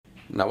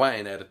Now I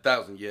ain't at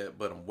 1,000 yet,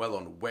 but I'm well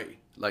on the way.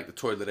 Like the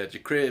toilet at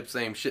your crib,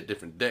 same shit,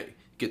 different day.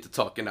 Get to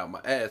talking out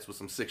my ass with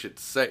some sick shit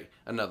to say.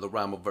 Another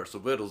rhyme of verse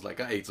of riddles like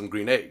I ate some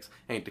green eggs.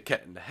 Ain't the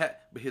cat in the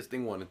hat, but here's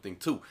thing one and thing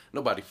two.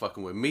 Nobody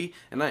fucking with me,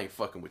 and I ain't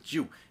fucking with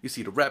you. You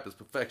see, the rap is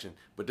perfection,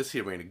 but this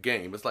here ain't a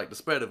game. It's like the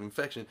spread of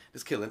infection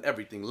is killing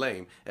everything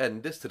lame.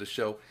 Adding this to the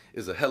show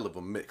is a hell of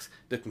a mix.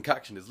 The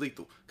concoction is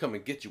lethal. Come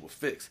and get you a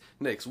fix.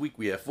 Next week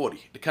we have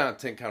 40. The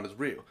content count is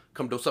real.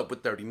 Come dose up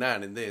with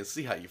 39 and then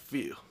see how you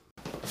feel.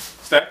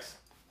 Stacks,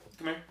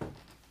 come here.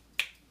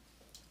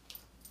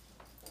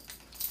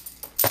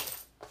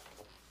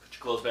 Put your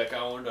clothes back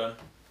on when we're done.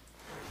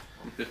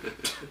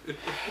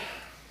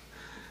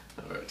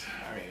 Alright.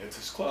 I mean, it's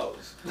his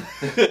clothes.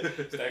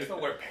 Stacks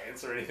don't wear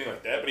pants or anything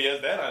like that, but he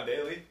has that on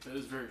daily. That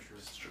is very true.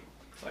 It's true.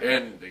 Like,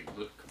 And they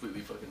look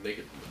completely fucking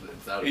naked.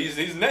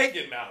 he's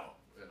naked now.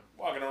 Yeah.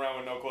 Walking around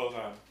with no clothes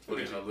on. Look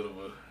at how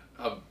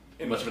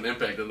much of an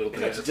impact that little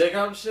thing Got has. your dick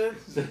out and shit?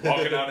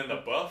 Walking out in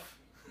the buff.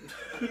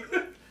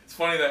 It's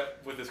funny that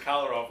with his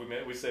collar off,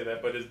 we say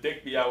that, but his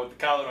dick be out with the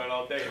collar on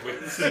all day.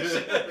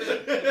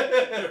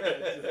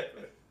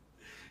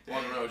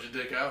 Walking around with your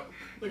dick out.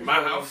 Look at My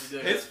you house. with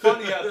your dick It's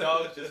funny how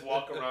dogs just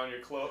walk around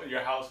your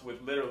house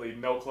with literally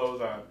no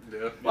clothes on.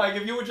 Yeah. Like,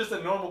 if you were just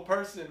a normal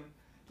person,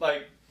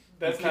 like,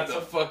 that's Get not the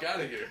so... fuck out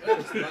of here.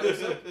 That's not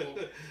acceptable.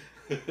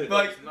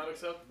 Like, It's not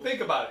acceptable.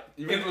 think about it.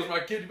 Even if it was my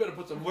kid, you better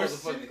put some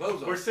motherfucking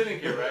clothes on. We're sitting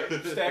here, right?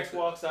 Stacks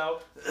walks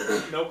out,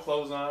 no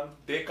clothes on,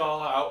 dick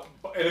all out,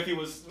 and if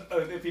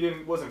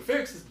he wasn't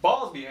fixed, his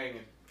balls be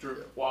hanging.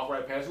 True. Walk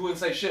right past, we wouldn't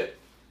say shit.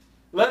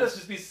 Let us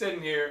just be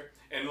sitting here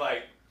and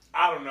like,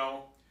 I don't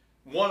know,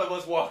 one of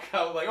us walk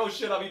out like, oh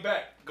shit, I'll be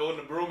back. Go in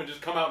the room and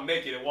just come out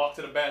naked and walk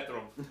to the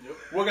bathroom. Yep.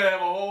 We're gonna have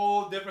a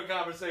whole different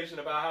conversation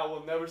about how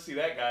we'll never see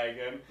that guy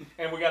again,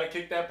 and we gotta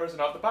kick that person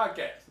off the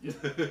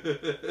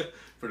podcast.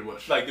 Pretty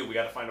much. Like, dude, we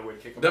gotta find a way to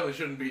kick him. Definitely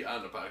shouldn't be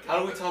on the podcast. How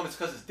do we tell him it's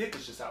because his dick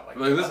is just out? Like,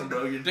 Listen,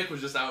 bro, your dick was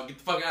just out. Get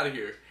the fuck out of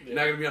here. You're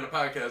not gonna be on the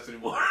podcast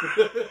anymore.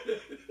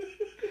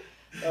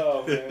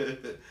 Oh man,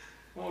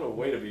 what a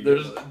way to be.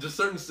 There's just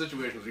certain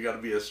situations you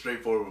gotta be as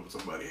straightforward with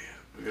somebody.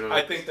 You know?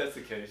 I think that's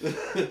the case. You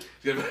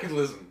gotta be like,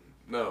 listen,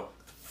 no,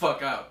 get the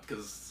fuck out,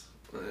 because.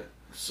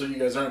 So you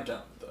guys aren't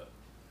down with that?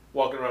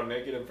 Walking around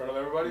naked in front of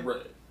everybody?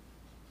 Right.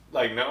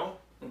 Like, no?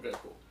 Okay,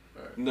 cool.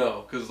 Alright.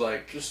 No, because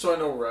like. Just so I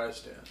know where I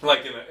stand.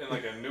 Like in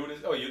like a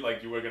nudist? Oh, you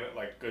were gonna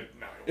like good.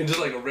 No. In just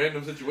like a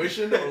random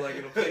situation, or like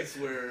in a place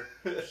where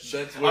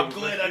that's where. I'm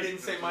glad I didn't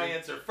say my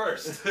answer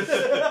first. No.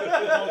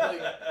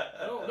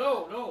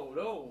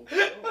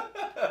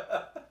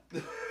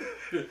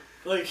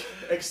 Like,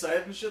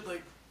 excited and shit,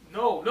 like,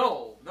 no.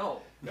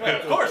 Yeah,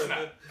 of course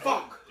not.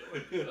 Fuck.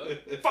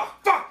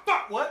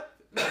 Fuck. What?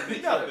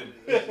 Nothing.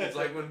 It's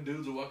like when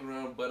dudes are walking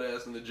around butt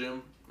ass in the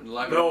gym in the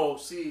locker room. No,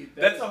 see.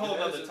 That's a whole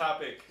other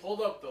topic.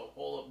 Hold up,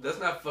 though. That's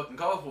not fucking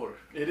called for.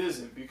 It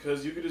isn't,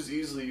 because you could just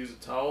easily use a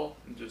towel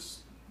and just...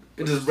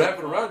 And just wrap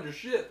it around your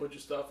shit. Put your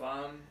stuff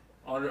on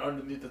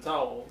underneath the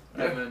towel,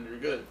 and then you're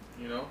good,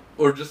 you know?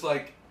 Or just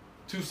like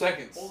 2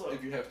 seconds Hold up.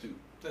 if you have to.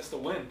 That's the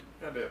wind.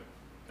 Goddamn.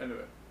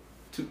 Anyway.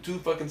 Two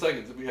fucking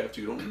seconds if you have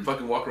to. Don't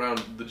fucking walk around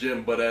the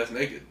gym butt ass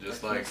naked.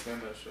 Just I like can't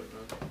stand that shit,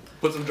 man.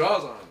 put some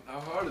drawers on. How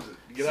hard is it?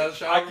 You get out of the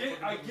shower.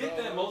 I get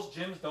that most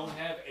gyms don't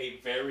have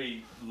a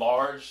very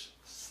large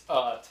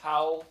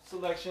towel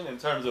selection in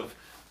terms of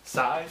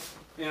size,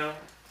 you know?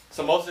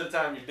 So most of the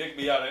time your dick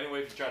be out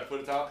anyway if you try to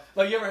put a towel.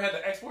 Like, you ever had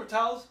the export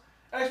towels?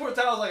 Export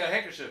towels like a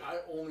handkerchief. I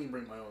only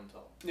bring my own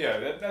towel.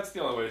 Yeah, that's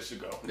the only way it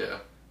should go. Yeah.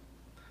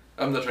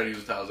 I'm not trying to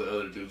use towels that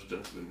other dudes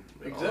just been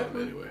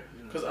Exactly. anyway.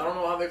 Because I don't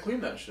know how they clean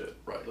that shit.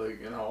 Right. Like,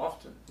 and how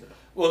often. Yeah.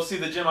 Well, see,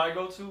 the gym I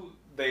go to,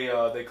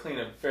 they clean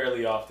it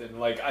fairly often.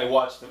 Like, I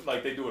watch them,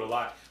 like, they do it a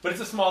lot. But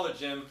it's a smaller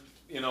gym,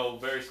 you know,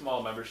 very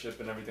small membership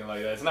and everything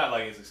like that. It's not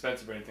like it's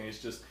expensive or anything.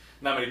 It's just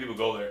not many people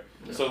go there.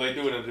 Yeah. So they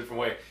do it in a different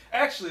way.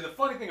 Actually, the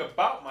funny thing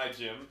about my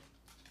gym,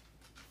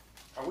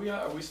 are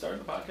we starting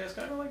the podcast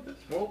kind of like this?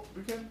 Well,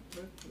 we can.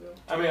 Yeah.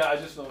 I mean, I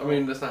just don't know. I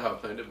mean, that's not how I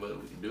planned it,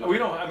 but we can do it. We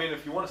don't, I mean,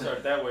 if you want to start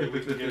it that way, we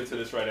can get into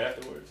this right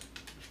afterwards.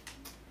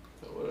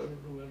 So whatever.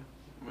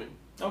 I mean,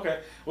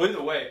 Okay. Well,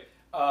 either way,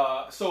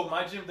 so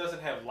my gym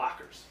doesn't have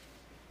lockers.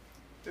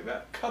 They've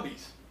got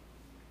cubbies.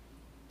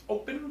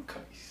 Open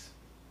cubbies.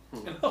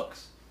 And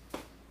hooks.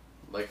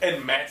 like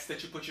And mats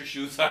that you put your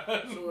shoes on.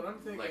 So what I'm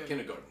thinking... like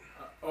kindergarten.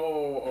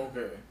 Oh,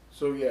 okay.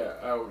 So, yeah.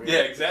 Yeah,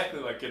 exactly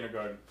like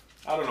kindergarten.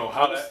 I don't know I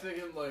how was that...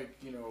 thinking, like,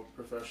 you know,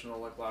 professional,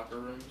 like, locker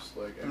rooms.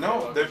 Like NBA No,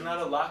 locker there's rooms. not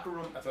a locker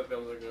room. I thought that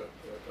was like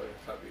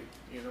a hobby,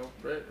 you know,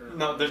 right? Or,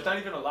 No, there's not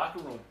even a locker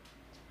room.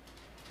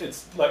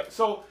 It's like,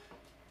 so...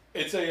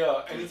 It's a Can you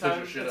put anytime.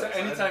 your shit It's outside?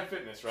 anytime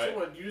fitness, right? So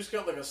what? You just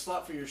got like a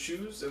slot for your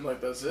shoes and like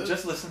that's it.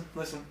 Just listen.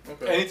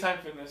 Okay. Anytime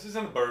fitness. It's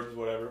in the burbs,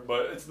 whatever,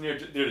 but it's near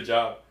the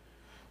job.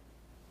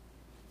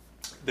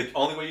 The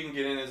only way you can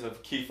get in is a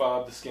key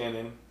fob to scan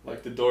in.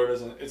 Like, the door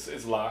doesn't.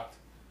 It's locked.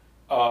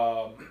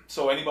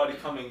 So anybody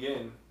coming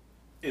in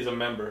is a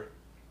member,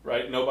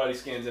 right? Nobody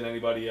scans in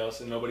anybody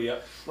else, and nobody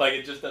else. Like,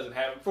 it just doesn't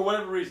happen for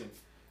whatever reason.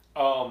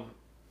 And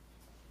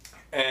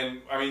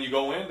I mean, you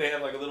go in. They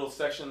have like a little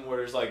section where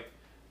there's like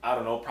I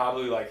don't know,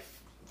 probably like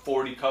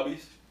 40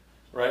 cubbies,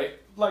 right?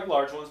 Like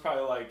large ones,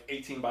 probably like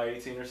 18 by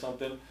 18 or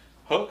something.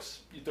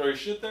 Hooks, you throw your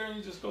shit there and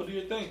you just go do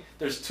your thing.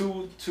 There's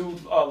two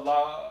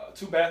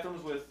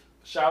bathrooms with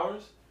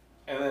showers,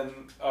 and then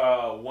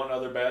one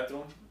other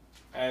bathroom,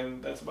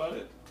 and that's about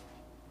it.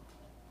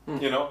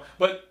 You know,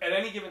 but at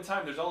any given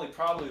time, there's only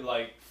probably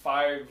like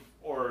 5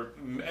 or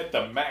at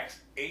the max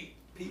 8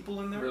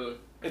 people in there. Really?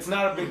 It's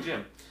not a big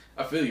gym.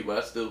 I feel you, but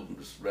I still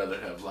just rather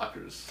have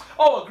lockers.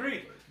 Oh,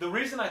 agreed. The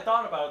reason I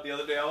thought about it the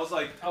other day, I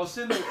was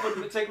sitting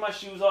there take my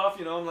shoes off,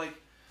 you know, I'm like,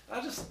 I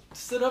just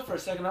stood up for a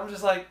second. I'm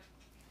just like,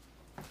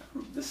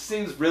 this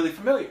seems really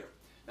familiar.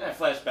 And I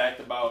flashed back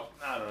to about,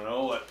 I don't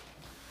know, what,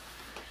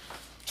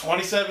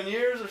 27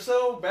 years or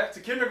so, back to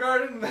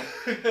kindergarten.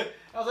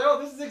 I was like,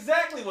 oh, this is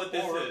exactly what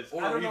this is.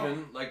 Or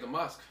even like the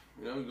mosque.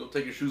 You know, you go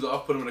take your shoes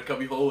off, put them in a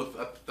cubby hole with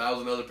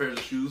 1,000 other pairs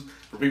of shoes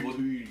for people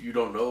who you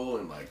don't know,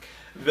 and like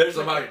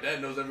somehow your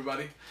dad knows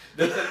everybody.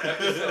 There's an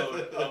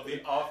episode of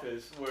The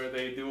Office where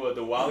they do a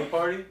Diwali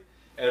party,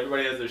 and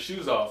everybody has their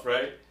shoes off,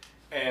 right?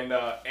 And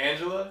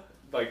Angela,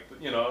 like,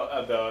 you know,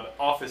 the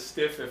office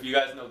stiff, if you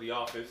guys know The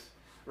Office,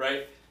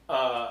 right?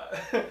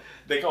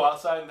 They go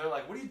outside and they're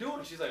like, what are you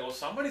doing? She's like, well,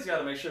 somebody's got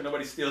to make sure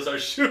nobody steals our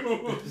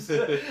shoes.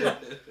 I'm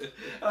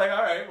like,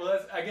 all right, well,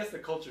 that's, I guess, the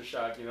culture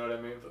shock, you know what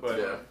I mean? But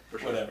yeah, for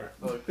sure. whatever.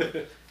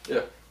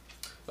 Yeah.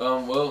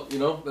 Well, you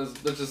know,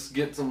 let's just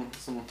get some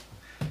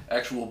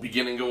actual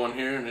beginning going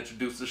here and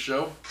introduce the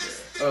show.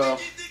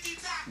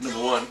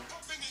 Number one,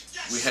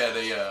 we had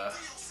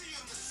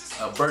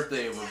a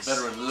birthday of a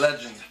veteran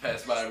legend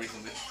pass by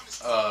recently.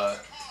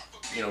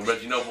 You know,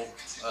 Reggie Noble,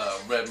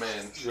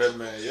 Redman.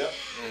 Redman, yep.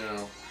 You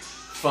know,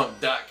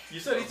 Funk Doc. You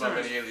said he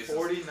turned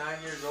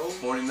 49 years old?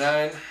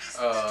 49.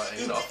 And,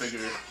 you know, I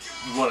figured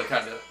you want to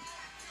kind of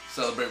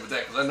celebrate with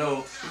that, because I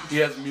know he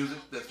has music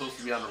that's supposed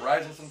to be on the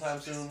horizon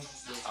sometime soon.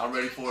 I'm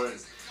ready for it.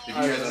 If you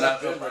guys are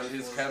not up on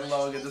his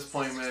catalog at this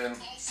point, man, I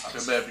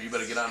feel bad for you. You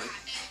better get on it.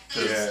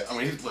 Yeah. I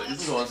mean, he's been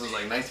going since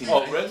like 1990.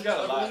 Oh, Red's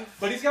got a lot.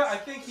 But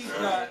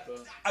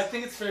I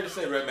think it's fair to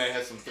say Redman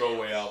has some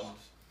throwaway albums.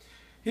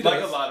 He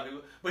like does. a lot of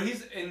people. But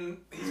he's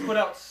put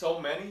out so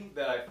many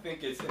that I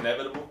think it's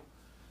inevitable.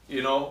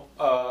 You know?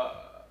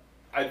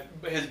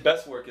 His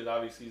best work is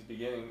obviously his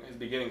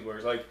beginnings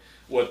work. Like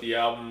the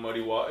album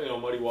Muddy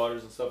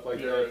Waters and stuff like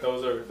that.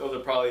 Those are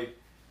probably,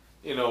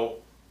 you know,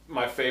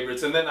 my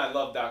favorites. And then I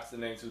love Doc's the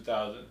Name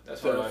 2000.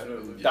 That's one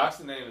of my Doc's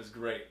the Name is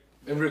great.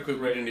 And real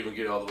quick, we didn't even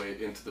get all the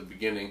way into the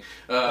beginning.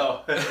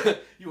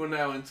 You are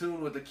now in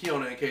tune with the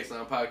Kiona and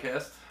K-Sign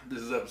podcast.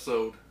 This is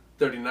episode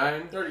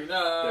 39.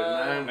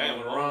 39. Man,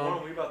 we're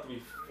wrong. We about to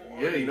be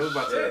 40. Yeah, you know, we're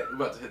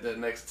about to hit the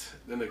next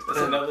That's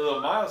 10. another little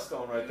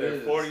milestone right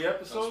there. 40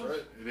 episodes. That's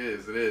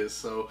right. It is.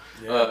 So,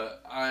 Yeah.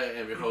 I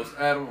am your host,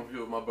 Adam. I'm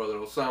here with my brother,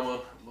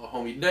 Osama, my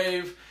homie,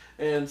 Dave,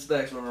 and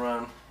Stacks running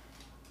around.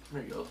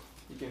 There you go.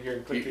 You can hear him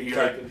He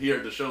clicking, he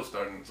heard the show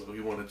starting, so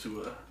he wanted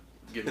to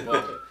get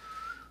involved.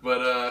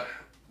 But,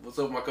 what's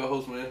up, my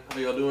co-host, man? How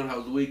y'all doing?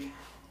 How's the week?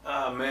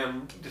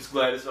 Man, just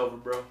glad it's over,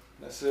 bro.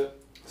 That's it.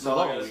 That's all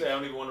I gotta say. I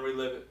don't even want to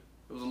relive it.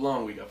 It was a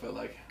long week, I felt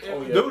like.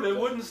 Dude, it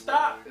wouldn't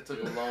stop. It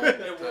took a long time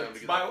to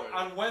get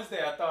On Wednesday,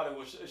 I thought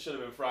it should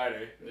have been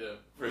Friday. Yeah.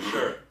 For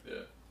sure.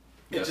 Yeah.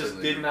 It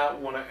just did not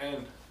want to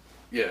end.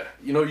 Yeah.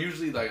 You know,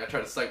 usually, like, I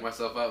try to psych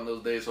myself out in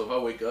those days, so if I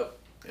wake up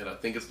and I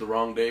think it's the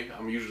wrong day,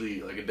 I'm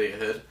usually, like, a day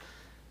ahead.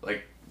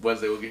 Like,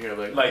 Wednesday we'll get here,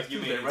 I'm like, you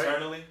Tuesday, mean right?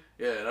 internally?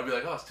 Yeah, and I'll be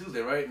like, oh, it's Tuesday,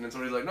 right? And then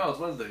somebody's like, no, it's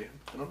Wednesday.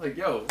 And I'm like,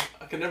 yo,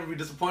 I can never be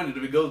disappointed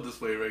if it goes this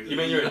way, right? You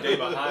mean you're a day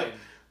behind?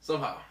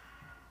 Somehow.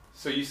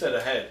 So you said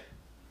ahead.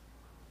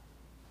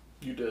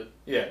 You did.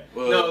 Yeah.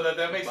 Well, no,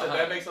 that makes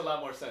a lot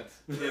more sense.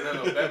 Yeah,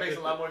 no, that makes a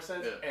lot more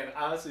sense. Yeah. And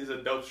honestly, it's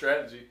a dope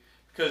strategy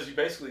because you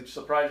basically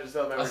surprise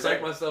yourself every I day.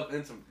 psych myself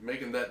into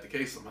making that the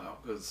case somehow,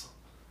 because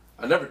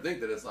I never think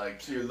that it's like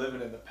So you're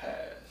living in the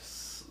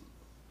past.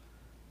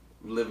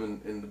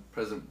 living in the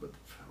present, but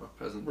my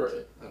present. Right.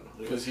 I don't know.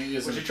 Because he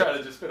is. Would you try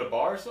to just spit a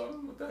bar or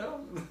something? What the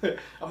hell?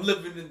 I'm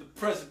living in the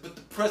present, but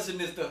the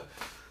present is the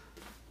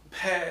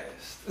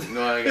past.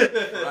 No, I ain't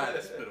got try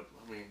to spit up.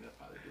 I mean, I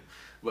probably do.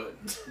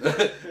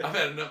 But I've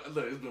had enough.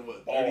 Look, it's been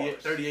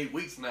what, 38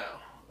 weeks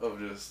now of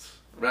just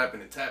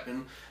rapping and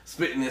tapping,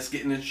 spitting and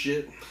skitting and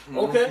shit.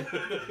 Okay.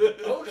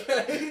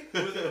 Okay.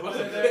 What's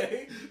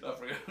that? I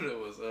forgot what it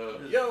was.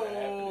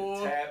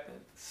 Yo. Tapping,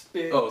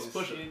 spitting, Oh, it's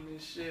Pusha.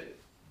 and shit.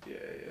 Yeah,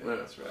 Yeah.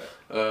 that's right.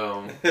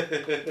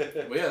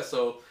 But yeah,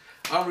 so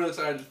I'm really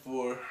excited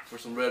for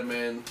some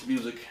Redman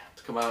music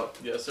to come out.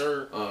 Yes,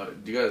 sir.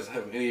 Do you guys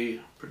have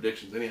any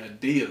predictions, any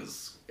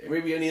ideas,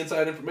 maybe any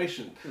inside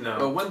information?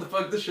 No. When the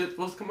fuck this shit's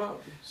supposed to come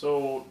out?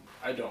 So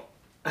I don't.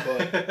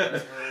 But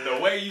The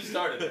way you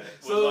started that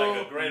was So,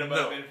 like a great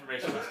amount of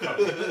information was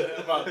coming.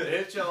 about to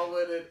hit y'all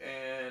with it,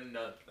 and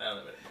none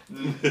of it.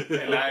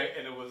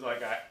 and it was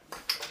like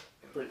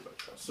Pretty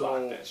much. Block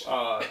So that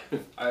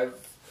shit.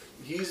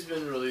 he's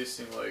been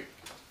releasing like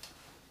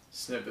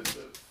snippets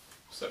of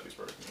stuff he's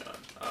working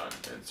on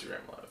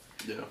Instagram Live.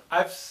 Yeah.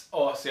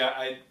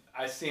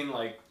 I seen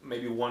like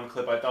maybe one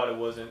clip. I thought it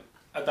wasn't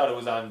I thought it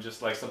was on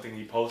just like something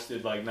he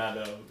posted, like not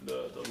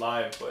the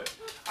live. But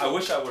I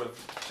wish I would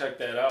have checked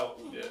that out.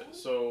 Yeah.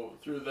 So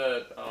through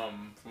that,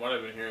 from what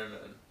I've been hearing, man.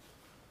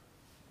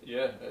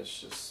 Yeah,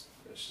 it's just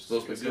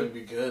gonna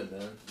be good,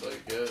 man.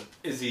 Like, yeah.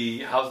 Is he?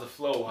 How's the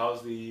flow?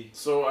 How's the?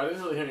 So I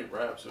didn't really hear any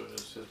rap, so it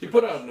was just. He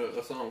put out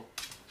a song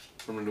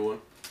from the new one.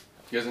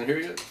 You guys didn't hear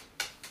it yet?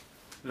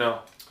 No.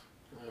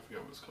 I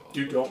forgot what it's called.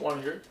 You don't want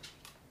to hear it?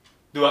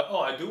 Do I? Oh,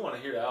 I do want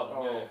to hear the album.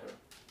 Oh,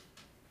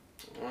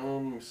 yeah. okay.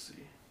 Let me see.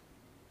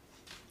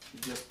 He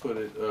just put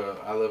it.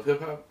 I love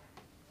hip hop.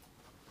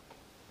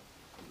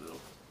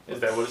 Is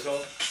that what it's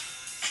called?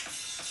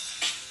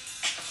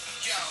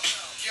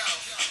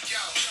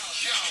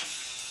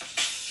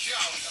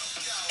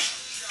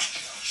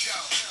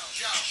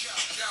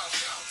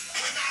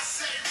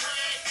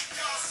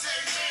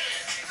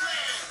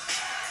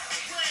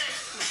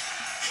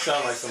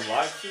 Sound like some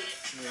live shit?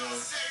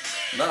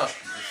 Nah,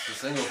 it's a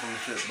single from the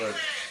shit, but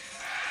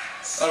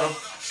I don't know.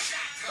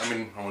 I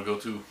mean, I'm gonna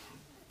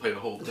play the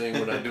whole thing.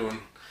 We're not doing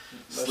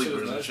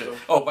sleepers and nice, shit. though.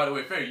 Oh, by the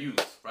way, fair use,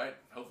 right?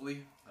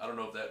 Hopefully. I don't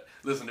know if that.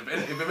 Listen, if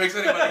it makes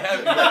anybody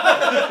happy,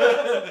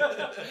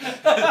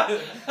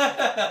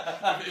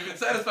 if it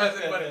satisfies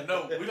anybody,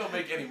 no, we don't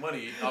make any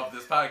money off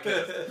this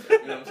podcast.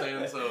 You know what I'm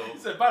saying? So. He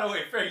said, by the way,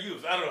 fair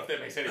use. I don't know if that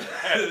makes anybody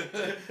happy.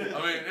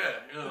 I mean, yeah,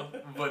 you know.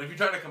 But if you're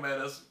trying to come at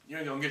us, you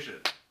ain't gonna get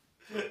shit.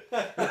 Oh,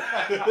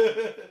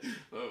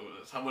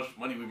 that's how much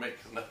money we make.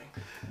 Nothing.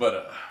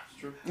 But It's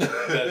true.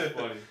 That's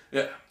funny.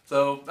 yeah.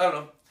 So I don't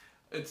know.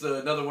 It's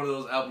another one of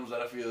those albums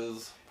that I feel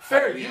is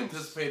Fair highly use.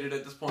 anticipated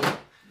at this point.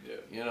 Yeah.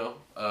 You know,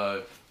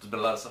 there's been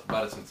a lot of stuff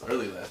about it since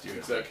early last year.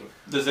 Exactly.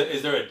 Is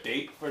there a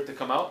date for it to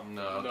come out?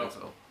 No, I don't No. think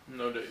so.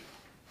 No date.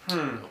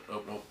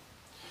 Nope.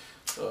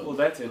 Well,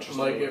 that's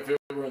interesting. Like if it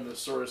were in the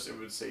source, it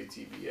would say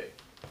TBA.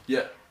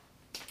 Yeah,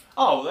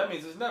 Oh, well, that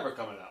means it's never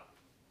coming out.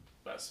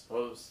 I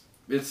suppose.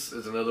 it's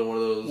another one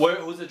of those.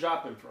 Who's it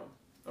dropping from?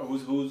 Or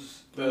who's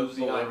The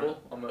he on?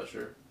 label? I'm not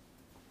sure.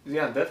 Is he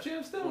on Def Jam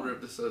I still? wonder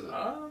if this says it.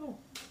 I don't know.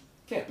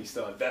 Can't be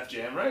still on Def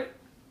Jam, right?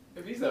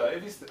 If he's I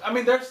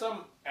mean, there's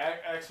some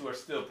acts who are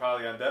still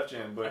probably on Def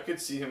Jam, I but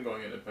could see him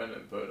going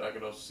independent, but I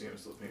could also see him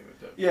still being with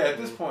Def. yeah, at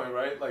this point,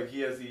 right? Like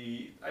he has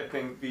I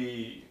think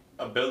the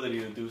ability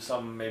to do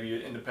something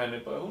maybe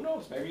independent, but who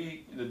knows?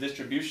 Maybe the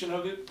distribution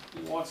of it,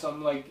 he wants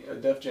something like a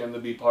Def Jam to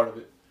be part of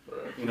it,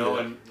 Right. you know?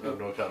 Yeah, And I don't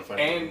know what kind of and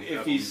financial if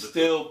Apple he's Music.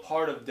 still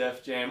part of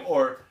Def Jam,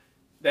 or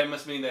that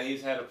must mean that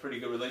he's had a pretty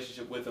good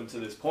relationship with them to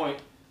this point,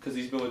 because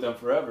he's been with them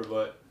forever.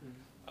 But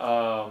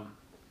I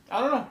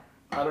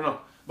don't know.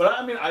 But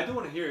I mean, I do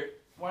want to hear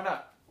it. Why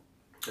not?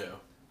 Yeah.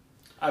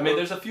 I mean,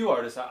 there's a few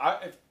artists.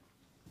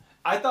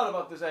 I thought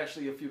about this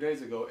actually a few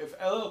days ago. If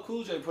LL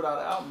Cool J put out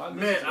an album, I'd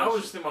Man, listen to I that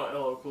was shit. thinking about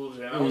LL Cool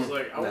J, and I was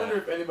like, I Nah. wonder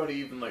if anybody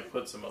even like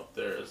puts him up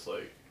there. It's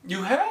like,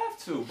 You have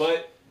to,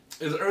 but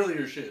It's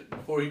earlier shit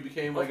before he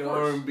became like Of an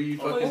course. R&B Of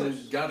fucking course.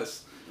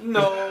 goddess.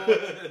 no,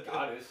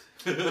 goddess.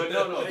 But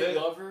no, Hey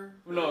Lover.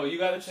 no, you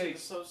gotta That shit take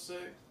is so sick.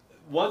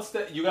 once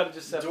that you gotta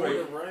just separate.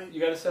 Doing it right. You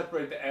gotta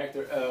separate the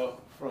actor L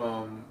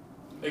from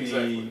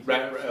Exactly. the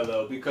rapper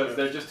LL because Yeah.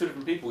 they're just two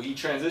different people. He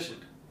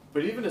transitioned.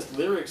 But even his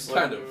lyrics,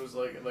 like Kind of. it was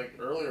like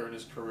earlier in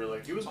his career,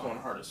 like he was going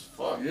hard as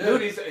fuck. Yeah.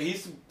 Dude,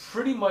 he's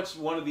pretty much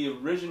one of the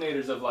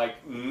originators of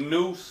like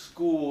new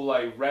school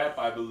like rap,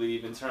 I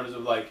believe, in terms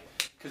of like,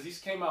 cause he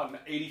came out in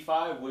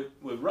 '85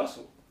 with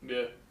Russell.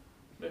 Yeah.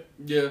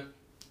 Yeah.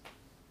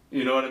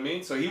 You know what I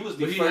mean? So he was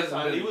the But he first.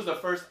 hasn't On, been- he was the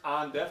first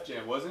on Def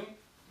Jam, wasn't he?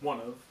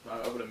 One of,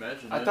 I would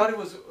imagine. I yeah. thought it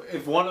was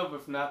if one of,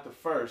 if not the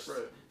first, Right.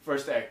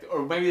 first act,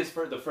 or maybe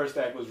the first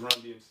act was Run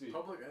DMC.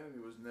 Public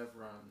Enemy was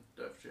never on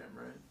Def Jam,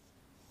 right?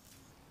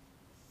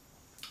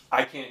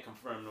 I can't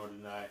confirm nor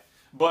deny,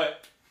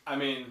 but I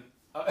mean,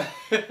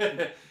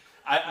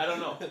 I don't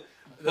know. That's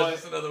But-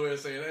 just another way of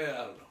saying,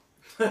 I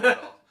don't know.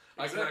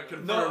 I cannot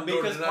confirm No,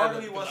 nor because deny part of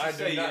that me because wants to I do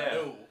say not yeah.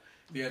 know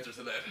the answer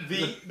to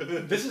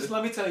that. This is,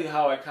 let me tell you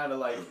how I kind of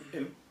like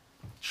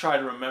try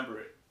to remember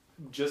it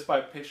just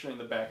by picturing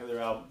the back of their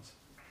albums.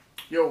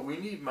 Yo, we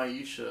need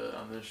Maisha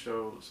on this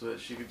show so that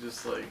she could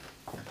just like.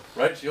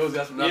 Right? She always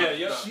got some knowledge.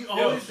 Yeah. She Yo,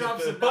 always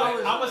drops some but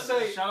knowledge. I'ma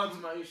say- shout out to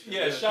Maisha.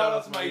 Yeah, shout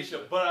out to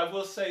Maisha. But I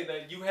will say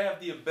that you have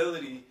the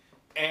ability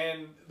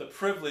and the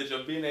privilege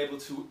of being able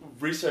to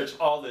research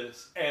all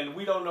this, and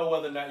we don't know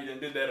whether or not you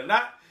didn't do that or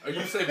not. Are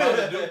you say Von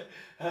to do?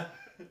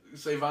 You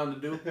say Von to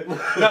do?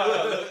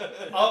 No.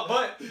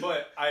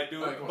 But I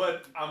do. Alright, come on.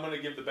 But I'm gonna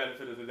give the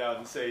benefit of the doubt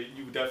and say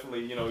you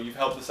definitely, you've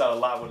helped us out a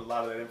lot with a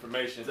lot of that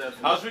information.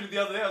 Definitely. I was reading the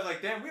other day. I was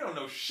like, damn, we don't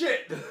know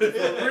shit. For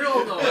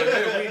real though. Like,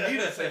 man, we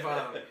need to say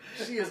Von.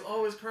 She has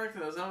always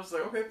corrected us. I was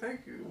like, okay,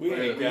 thank you. We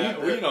ain't Like,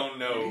 got. We don't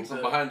know.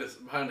 Some behind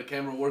the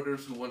camera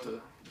workers who want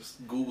to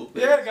just Google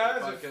things. Yeah, for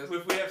guys. the podcast.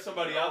 If we have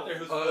somebody out there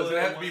who's It's willing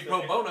gonna have and to be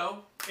wants pro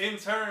bono.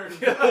 intern.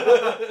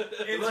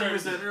 Like we intern.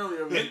 said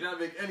earlier, we did not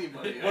make any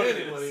money. What it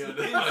Any money is. on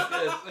this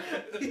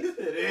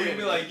podcast. We'd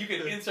be like, you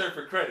can intern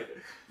for credit,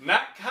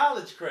 not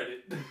college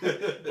credit,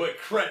 but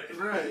credit.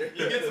 Right.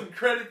 You get some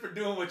credit for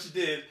doing what you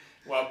did,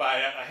 while by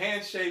a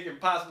handshake and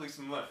possibly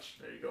some lunch.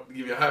 There you go.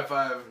 Give you a high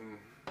five and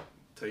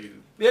tell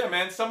you. Yeah,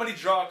 man. Somebody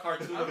draw a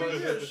cartoon I of mean,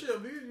 us. yeah,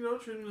 shit,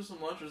 treat him to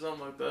some lunch or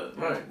something like that.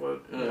 Right.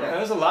 But, Yeah,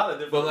 there's a lot of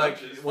different But,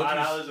 like, lunches. once you-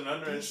 $5 and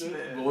under and shit.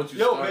 Yeah. But once you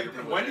Yo, start, Big- you're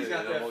pretty Wendy's much,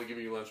 got I'm that- only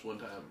giving you lunch one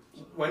time.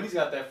 Wendy's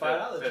got that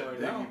 $5 that joint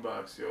Biggie now.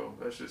 box, yo.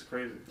 That's just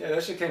crazy. Yeah,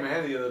 that shit came in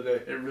handy the other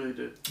day. It really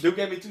did. Dude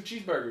gave me 2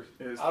 cheeseburgers.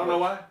 It is I don't know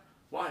why.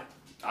 Why?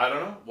 I don't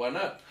know. Why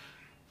not?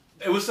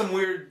 It was some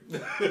weird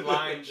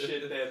line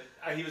shit that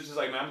he was just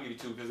like, man, I'm gonna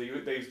give you 2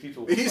 because they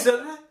people. He said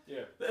that?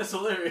 Yeah. That's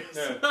hilarious.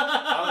 Yeah. I was like,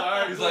 all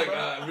right, He's cool, like,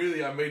 bro.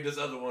 really, I made this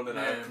other one and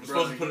Man, I'm bro,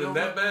 supposed to put it you in know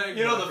that what? bag.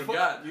 You know but I the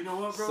forgot. You know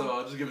what, bro? So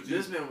I'll just give it to you.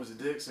 This man was a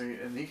dick, so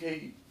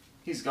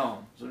he's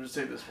gone. So just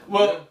take this one.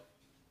 Well,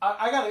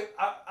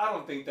 I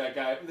don't think that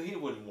guy, he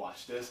wouldn't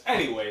watch this.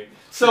 Anyway,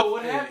 so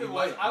what Yeah, happened he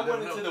was might. I You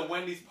went never into know. the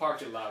Wendy's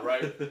parking lot,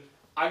 right?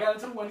 I got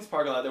into the Wendy's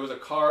parking lot. There was a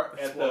car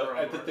That's at what the we're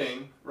at the on.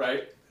 thing,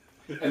 right?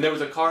 And there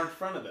was a car in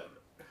front of them.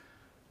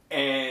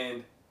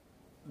 And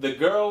the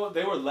girl,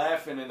 they were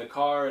laughing in the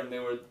car and they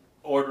were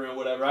ordering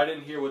whatever. I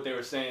didn't hear what they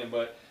were saying,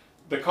 but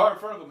the car in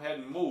front of them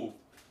hadn't moved.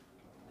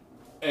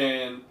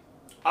 And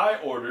I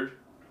ordered,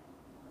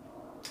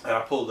 and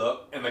I pulled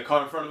up, and the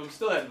car in front of them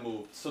still hadn't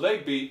moved. So they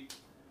beeped,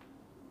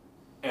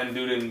 and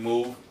dude didn't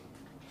move.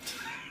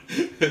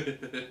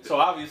 So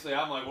obviously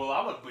I'm like, well,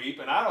 I'm gonna beep,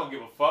 and I don't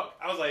give a fuck.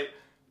 I was like,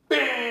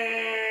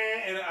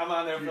 bang, and I'm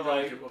on there You for don't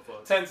like give a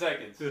fuck. 10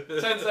 seconds.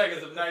 10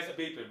 seconds of nice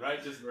beeping,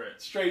 right? Just Right.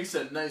 straight, He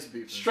said nice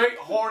beef. straight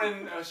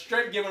horning,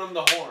 straight giving them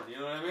the horn. You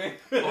know what I mean?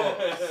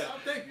 Oh,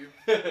 thank you.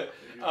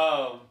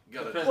 Well,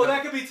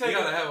 that could be You taken.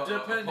 gotta have a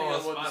Depending on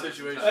pause what the on it.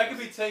 situation That could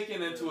be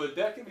taken into a.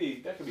 That could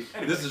be.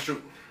 Anyway. This is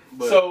true.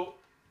 But So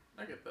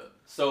I get that.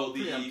 the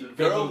Preemptive.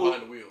 girl behind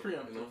moved. the wheel.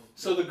 Preemptive. You know?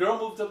 So the girl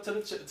moved up to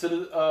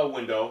the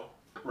window,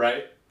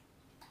 right?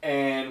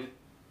 And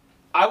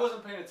I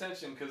wasn't paying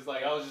attention because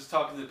like I was just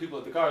talking to the people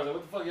at the car. I was like,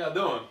 "What the fuck y'all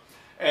doing?"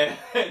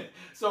 And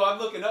so I'm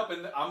looking up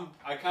and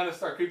I kind of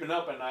start creeping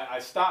up and I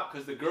stopped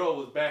because the girl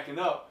was backing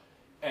up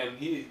and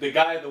the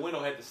guy at the window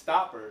had to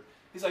stop her.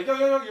 He's like, yo,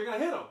 you're gonna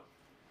hit him.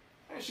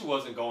 And she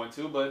wasn't going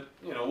to, but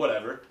you know,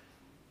 whatever.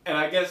 And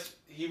I guess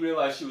he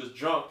realized she was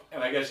drunk,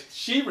 and I guess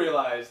he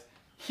realized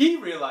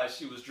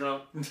she was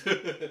drunk.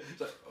 It's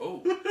like,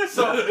 oh.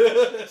 So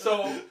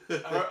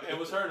it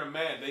was her and a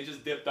man. They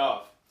just dipped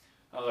off.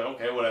 I was like,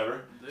 okay,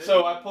 whatever.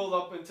 So I pull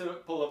up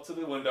to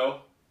the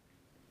window,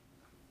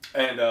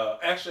 and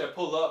actually I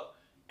pull up,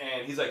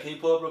 and he's like, can you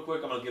pull up real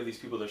quick? I'm gonna give these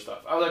people their stuff.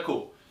 I was like,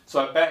 cool.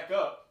 So I back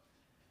up,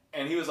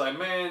 and he was like,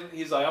 man,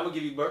 he's like, I'm gonna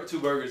give you 2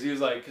 burgers. He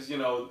was like, because you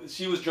know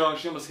she was drunk,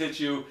 she almost hit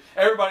you.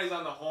 Everybody's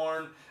on the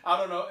horn. I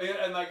don't know,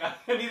 and like,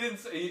 and he didn't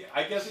say.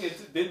 I guess he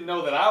didn't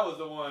know that I was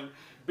the one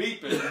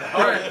beeping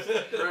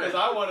because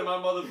I wanted my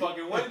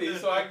motherfucking Wendy's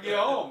so I could get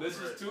home.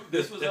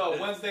 This was a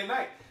Wednesday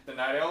night, the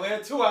night I only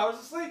had 2 hours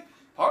of sleep.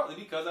 Partly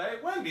because I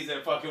ate Wendy's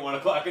at fucking 1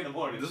 o'clock in the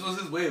morning. This was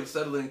his way of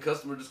settling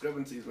customer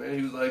discrepancies, man.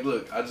 He was like,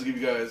 look, I'll just give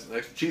you guys an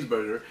extra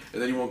cheeseburger,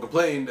 and then you won't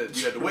complain that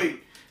you had to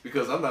wait,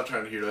 because I'm not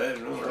trying to hear that.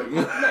 You know? Like,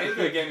 Man, he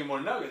could have gave me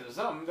more nuggets or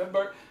something.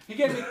 He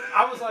gave me.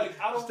 I was like,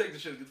 I just don't. take the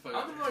shit and get the fuck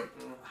out. I'm like,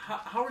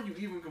 how are you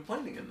even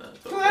complaining in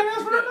that? Though? I didn't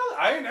ask for another.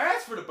 I didn't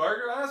ask for the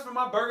burger. I asked for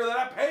my burger that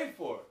I paid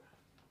for.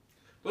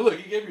 But look,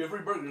 he gave you a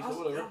free burger, so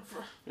whatever.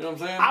 You know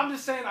what I'm saying? I'm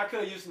just saying I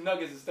could have used some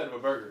nuggets instead of a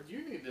burger.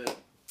 You need to.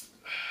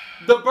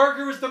 The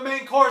burger is the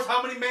main course.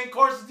 How many main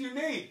courses do you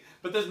need?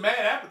 But there's mad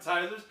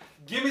appetizers.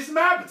 Give me some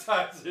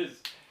appetizers.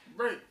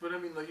 Right, but I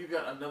mean, like, you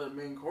got another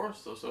main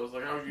course, though, so it's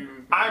like, how are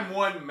you... I'm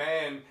one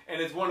man, and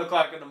it's 1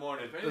 o'clock in the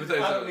morning. Let me tell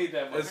you I don't something. need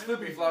that much. As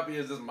flippy floppy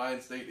as this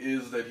mind state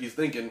is that he's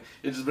thinking,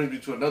 it just brings me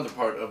to another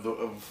part of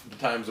the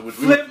times in which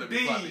we were Flip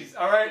flippy floppy. D's,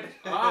 all right?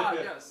 Ah,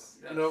 yes.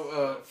 You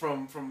know,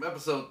 from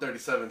episode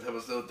 37 to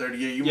episode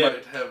 38, you Yeah.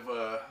 might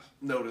have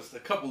noticed a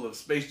couple of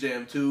Space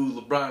Jam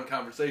 2 LeBron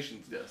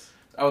conversations. Yes.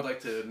 I would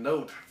like to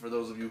note, for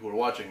those of you who are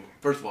watching,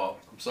 first of all,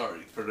 I'm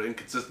sorry for the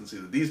inconsistency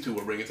that these two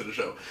were bringing to the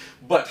show,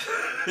 but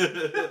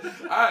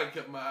I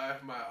kept my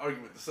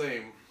argument the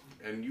same,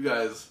 and you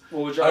guys,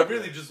 What would you I argue?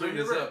 really just So bring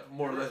you're this right. up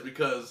more or You're less right.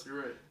 because You're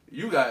right.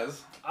 you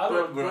guys I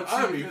don't. were But see,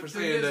 on me the for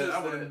thing saying is that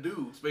I that wouldn't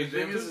do The Space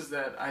Jam thing 2. is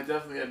that I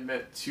definitely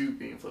admit to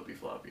being flippy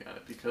floppy on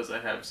it because I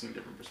have seen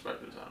different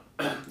perspectives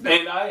on it.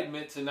 And I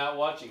admit to not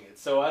watching it,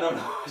 so I don't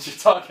know what you're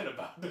talking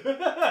about.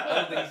 I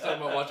don't think he's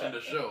talking about watching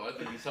the show. I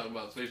think he's talking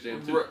about Space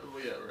Jam 2. Right,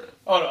 well, yeah, right.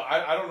 Oh no,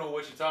 I don't know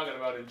what you're talking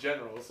about in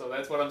general, so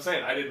that's what I'm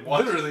saying. I didn't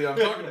watch Literally, it. I'm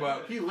talking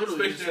about He literally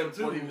Space just Jam said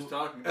 2 what he was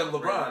talking and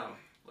about LeBron. right now.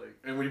 Like,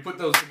 And when you put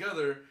those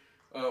together,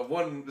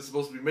 one is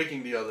supposed to be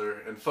making the other,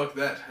 and fuck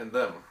that and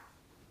them.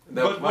 And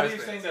that was But my what are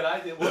you stance. saying that I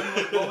did?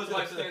 What was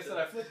my stance that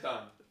I flipped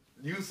on?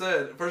 You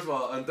said, first of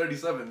all, on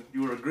 37,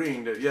 you were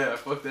agreeing that, yeah,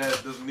 fuck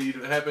that, doesn't need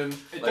to happen.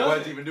 It Like, why is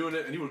doesn't. he even doing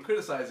it? And you were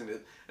criticizing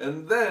it.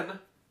 And then,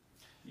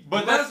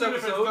 But the that's the last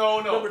difference. episode, No,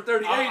 no. number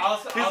 38,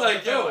 he's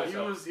like, defend yo, he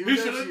myself. was He actually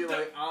should've-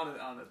 like on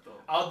it though.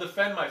 I'll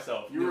defend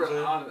myself. You were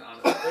saying? on it.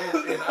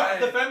 and I'll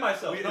defend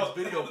myself. we No, it's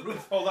video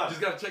proof. Hold on. Just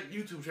gotta check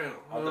YouTube channel. You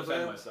I'll know what I'm defend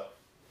saying? myself.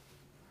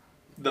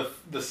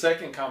 The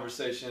second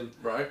conversation,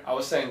 Right. I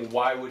was saying,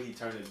 why would he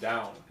turn it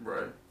down?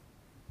 Right.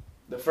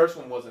 The first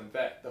one wasn't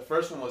that. The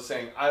first one was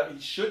saying he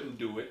shouldn't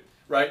do it,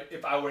 right?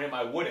 If I were him,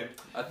 I wouldn't.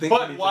 I think.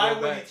 But why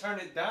would he turn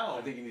it down?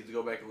 I think you need to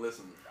go back and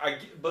listen.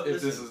 But If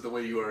listen, this is the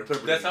way you are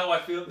interpreting. that's how I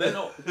feel.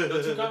 No,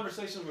 the two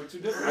conversations were too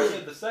different. I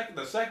said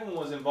the second one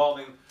was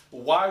involving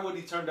why would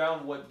he turn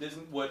down what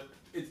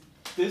it's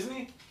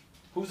Disney?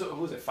 Who's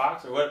it?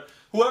 Fox or what?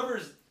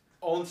 Whoever's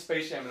owns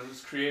Space Jam and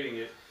who's creating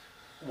it.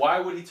 Why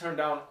would he turn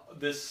down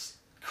this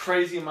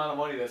crazy amount of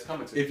money that's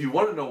coming to him? If you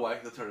want to know why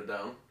he'll turn it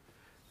down,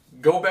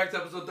 go back to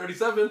episode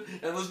 37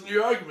 and listen to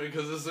your argument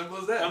because it's as simple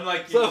as that. I'm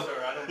like you,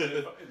 sir. I don't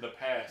live in the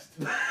past.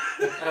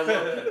 I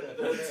love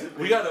it.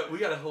 we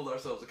gotta hold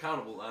ourselves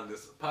accountable on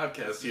this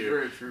podcast here.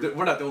 Very true.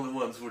 We're not the only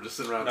ones who are just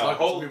sitting around No, talking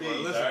hold to people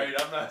these, and listening.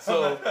 alright? I'm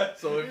not.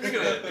 So if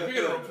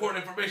you're gonna report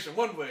information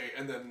one way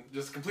and then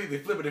just completely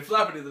flippity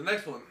floppity to the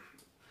next one,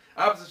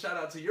 opposite shout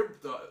out to your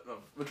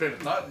train of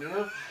thought, you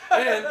know,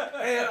 and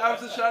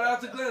opposite shout out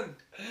to Glenn.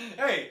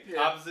 Hey,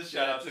 opposite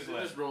shout out to It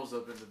Glenn. just rolls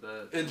up into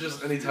that. And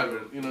just any type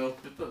of, you know.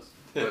 It does.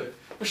 But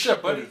What's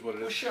up, buddy? it is what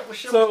it is.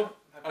 What's up? So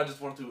I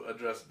just wanted to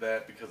address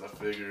that because I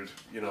figured,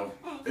 you know,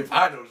 if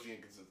I notice the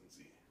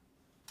inconsistency,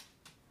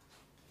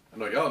 I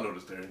know y'all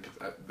noticed their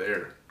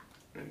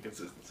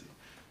inconsistency.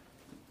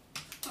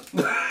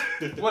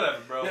 Whatever,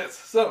 bro. Yes.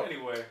 So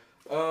Anyway,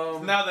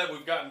 um, now that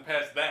we've gotten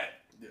past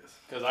that, yes.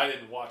 because I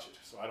didn't watch it,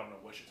 so I don't know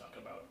what you're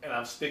talking about. And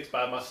I'm sticks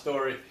by my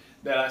story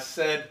that I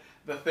said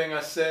the thing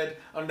I said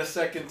on the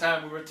second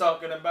time we were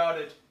talking about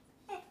it.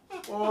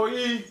 Oh,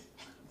 yeah.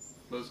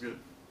 That was good.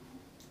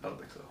 I don't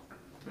think so.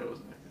 That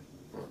wasn't that good.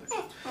 I don't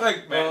think so.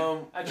 Like,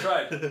 man, I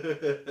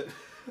tried.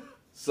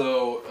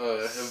 So,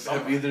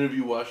 have either of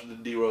you watched the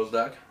D-Rose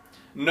doc?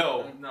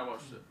 No, I've not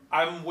watched it.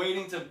 I'm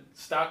waiting to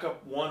stock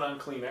up one on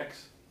Kleenex.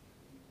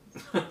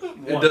 It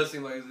One. does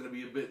seem like it's gonna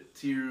be a bit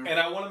tier. And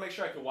I want to make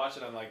sure I can watch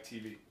it on like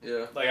TV.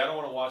 Yeah, Like I don't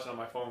want to watch it on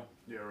my phone.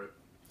 Yeah, right.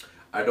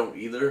 I don't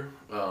either.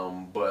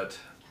 But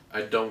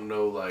I don't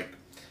know like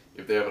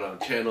if they have it on a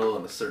channel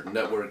on a certain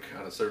network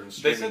on a certain They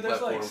streaming said there's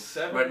platform. like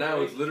 7 Right now,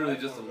 or it's 8 literally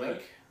just a platforms, link.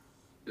 right?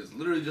 It's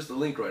literally just a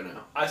link right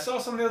now. I saw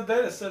something the other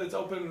day that said it's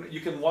open. You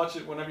can watch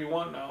it whenever you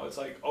want now. It's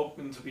like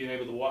open to being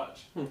able to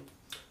watch.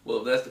 Well,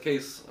 if that's the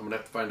case, I'm gonna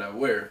have to find out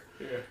where.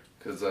 Yeah.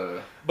 Cause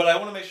But I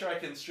want to make sure I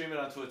can stream it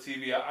onto a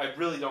TV. I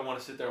really don't want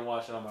to sit there and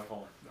watch it on my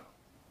phone. No.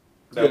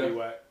 That'd be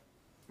whack.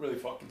 Really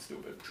fucking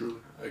stupid.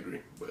 True, I agree.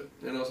 But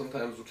you know,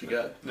 sometimes what you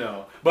got.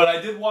 No. But I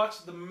did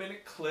watch the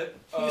minute clip.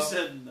 He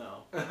said no.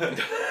 No,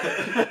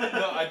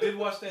 I did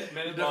watch that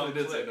minute long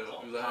Definitely did say clip. no.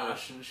 It was a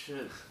Gosh and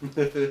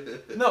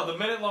shit. No, the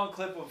minute long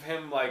clip of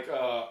him like,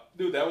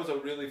 dude, that was a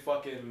really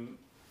fucking.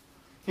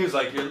 He was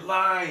like, "You're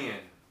lying."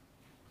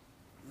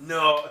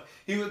 No,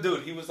 he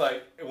was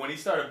like, when he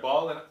started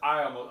bawling,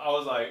 I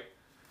was like,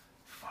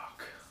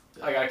 fuck.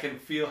 Like I can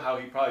feel how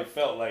he probably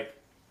felt. Like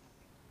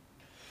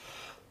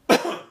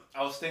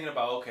I was thinking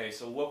about, okay,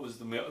 so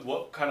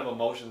what kind of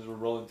emotions were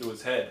rolling through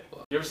his head?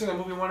 You ever seen that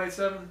movie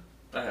 187?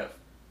 I have.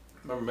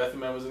 Remember Method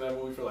Man was in that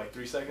movie for like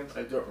 3 seconds?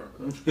 I don't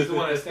remember that. He's the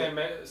one that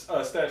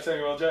stabbed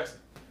Samuel L. Jackson.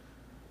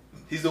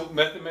 He's the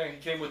Method Man. He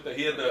came with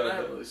he had I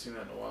haven't really seen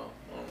that in a while.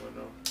 I don't really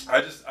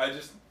know.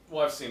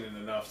 Well, I've seen it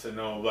enough to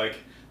know. Like,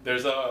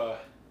 there's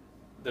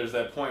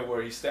that point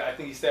where I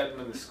think he stabbed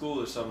him in the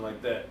school or something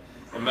like that.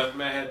 And Method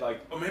Man had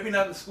like, or maybe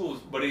not in the schools,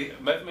 but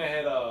Method Man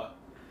had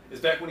it's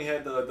back when he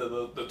had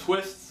the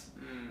twists,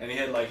 and he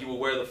had like he would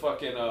wear the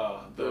fucking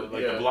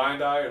the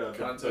blind eye or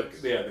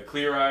the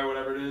clear eye or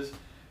whatever it is,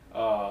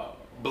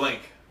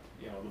 blink,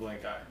 the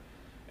blink eye,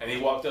 and he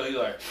walked out, he's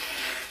like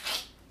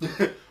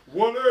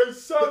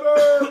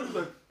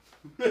 187,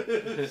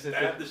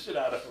 stabbed the shit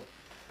out of him.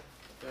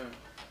 Damn.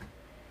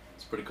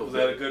 It's pretty cool. Was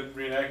that a good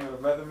reenactment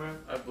of Method Man?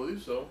 I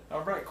believe so.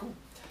 All right, cool.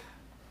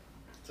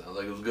 Sounds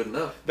like it was good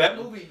enough. That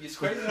movie, it's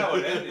crazy how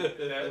it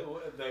ended.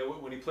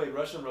 When he played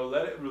Russian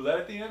roulette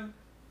at the end,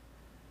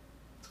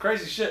 it's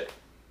crazy shit.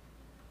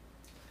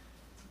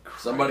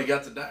 Somebody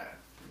got to die.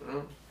 You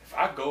know? If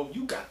I go,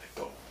 you got to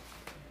go.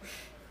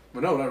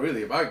 But no, not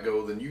really. If I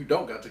go, then you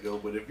don't got to go.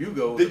 But if you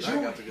go, Did then I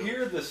you got to go.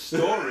 hear the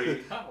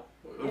story? How?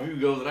 If you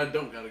go, then I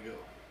don't got to go.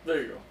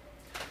 There you go.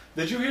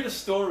 Did you hear the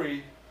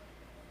story?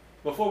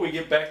 Before we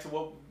get back to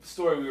what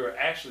story we were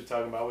actually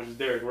talking about, which is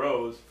Derrick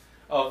Rose,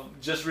 of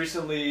just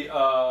recently,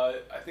 I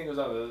think it was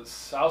on the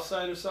South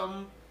Side or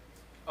something.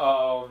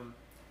 A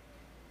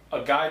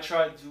guy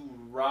tried to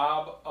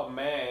rob a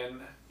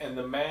man, and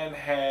the man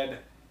had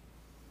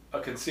a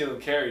conceal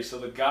and carry. So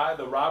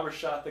the robber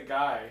shot the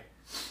guy,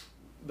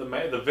 the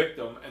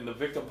victim, and the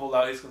victim pulled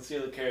out his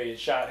conceal and carry and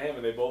shot him,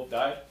 and they both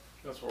died.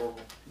 That's horrible.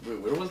 Wait,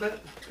 where was that?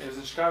 It was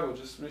in Chicago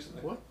just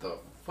recently. What the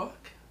fuck?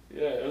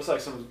 Yeah, it was like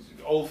some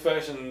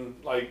old-fashioned,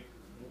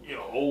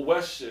 Old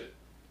West shit.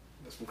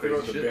 That's some Crazy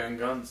crazy to shit. ban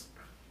guns.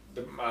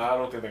 I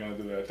don't think they're gonna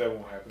do that. That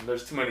won't happen.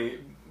 There's too many.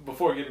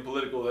 Before getting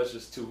political,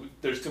 there's too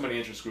many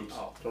interest groups.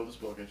 I'll throw this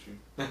book at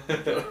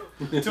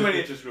you. Too many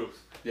interest groups.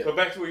 Yeah. But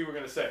back to what you were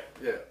gonna say.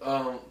 Yeah.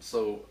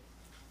 So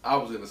I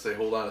was gonna say,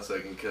 hold on a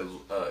second, because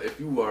if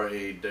you are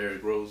a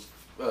Derrick Rose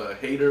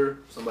hater,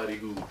 somebody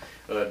who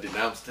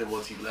denounced him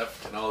once he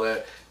left and all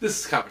that,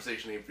 this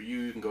conversation ain't for you.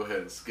 You can go ahead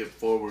and skip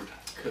forward,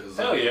 because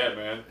Hell yeah,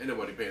 man. ain't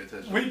nobody paying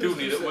attention. We do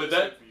need it. With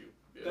that, for you.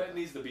 That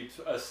needs to be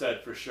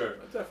said for sure.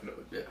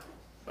 Definitely. Yeah.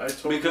 I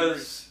totally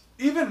Because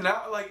even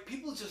now, like,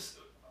 people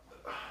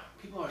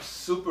are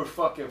super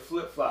fucking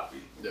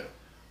flip-floppy. Yeah.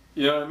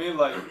 You know what I mean?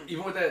 Like,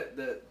 Even with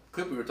that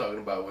clip we were talking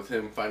about with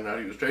him finding out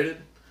he was traded,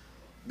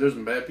 there's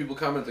some bad people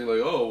commenting like,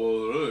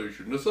 oh, well, you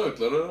shouldn't have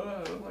sucked.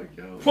 I'm like,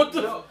 yo. What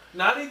the? no,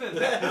 not even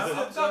that.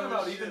 I'm talking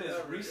about even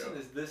as recent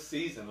as this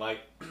season. Like,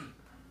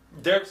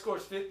 Derek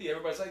scores 50.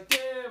 Everybody's like,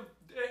 damn,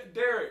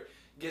 Derek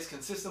gets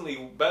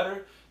consistently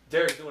better.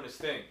 Derek's doing his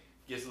thing.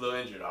 Gets a little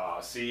injured. Oh,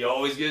 see, he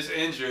always gets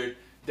injured.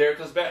 Derek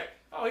comes back.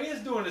 Oh, he is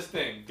doing his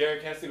thing.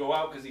 Derek has to go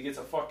out because he has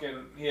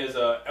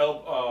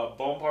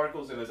bone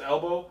particles in his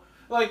elbow.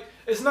 Like,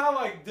 it's not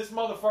like this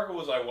motherfucker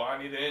was like, well,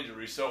 I need an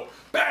injury, so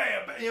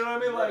bam, you know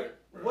what I mean? Like,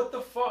 what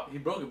the fuck? He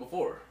broke it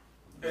before.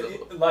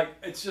 Like,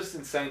 it's just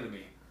insane to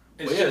me.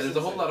 But yeah, there's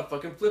a whole lot of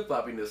fucking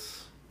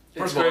flip-floppiness.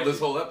 First of all, this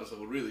whole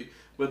episode, really.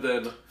 But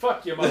then...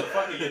 Fuck you,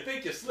 motherfucker. You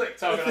think you're slick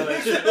talking all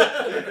that shit.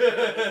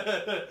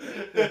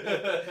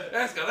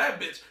 Ask her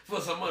that bitch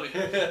for some money.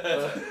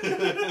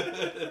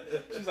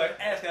 She's like,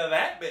 ask her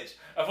that bitch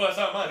for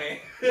some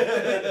money.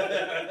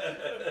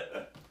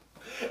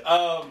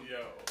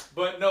 Yo.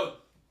 But no,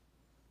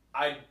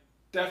 I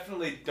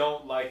definitely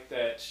don't like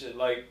that shit.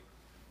 Like,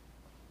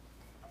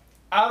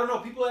 I don't know.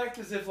 People act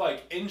as if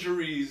like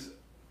injuries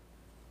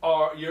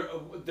are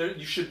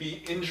you should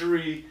be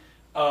injury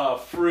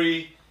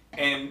free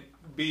and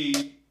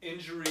be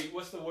injury.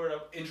 What's the word?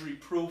 Injury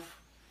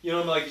proof. You know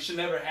what I mean? Like, it should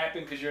never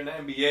happen because you're in the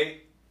NBA.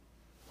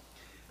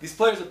 These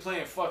players are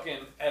playing fucking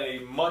at a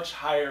much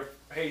higher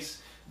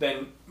pace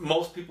than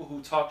most people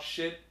who talk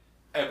shit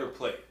ever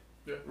played.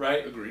 Yeah,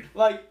 right? Agreed.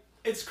 Like,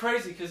 it's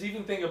crazy because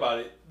even think about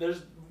it.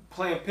 There's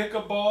playing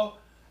pickup ball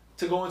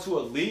to go into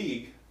a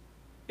league.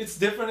 It's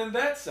different in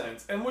that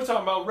sense. And we're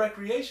talking about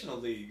recreational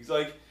leagues.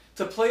 Like,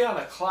 to play on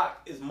a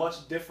clock is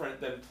much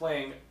different than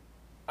playing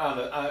on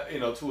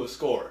to a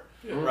score.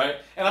 Yeah. Right?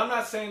 And I'm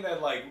not saying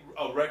that like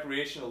a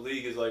recreational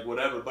league is like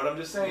whatever, but I'm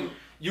just saying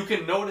you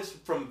can notice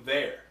from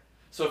there.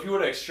 So if you were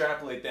to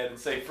extrapolate that and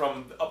say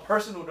from a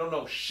person who don't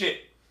know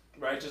shit,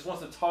 right, just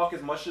wants to talk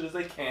as much shit as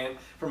they can,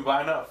 from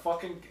buying a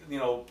fucking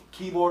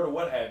keyboard or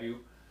what have you,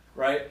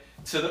 right,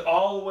 to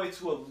all the way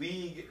to a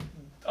league,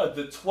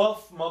 the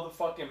 12th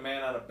motherfucking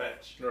man on a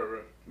bench,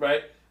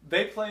 right?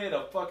 They play at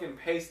a fucking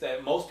pace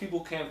that most people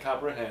can't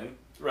comprehend,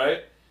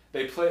 right?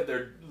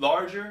 They're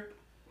larger,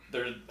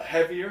 they're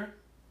heavier.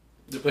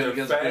 They're playing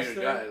against faster,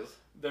 bigger guys.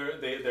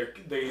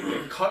 They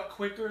cut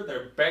quicker.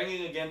 They're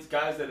banging against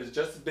guys that is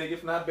just as big,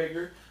 if not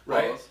bigger.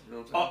 Right? Pause. You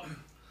know what I'm saying?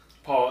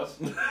 Pause.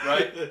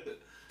 Right?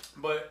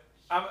 But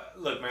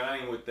look, man, I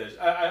ain't with this.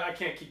 I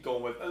can't keep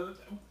going with.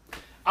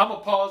 I'm a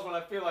pause when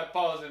I feel like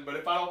pausing, but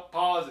if I don't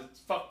pause, it's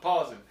fuck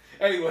pausing.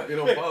 Anyway, If you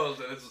don't pause,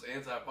 then it's just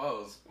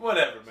anti-pause.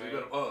 Whatever, So man. you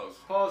gotta pause.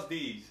 Pause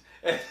these.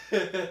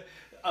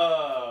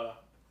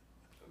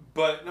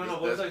 But no.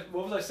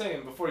 What was I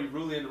saying before you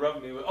rudely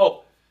interrupted me?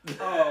 Oh.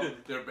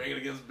 They're banging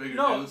against bigger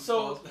dudes.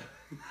 So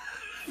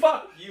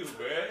fuck you,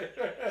 man.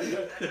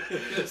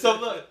 So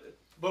look,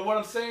 but what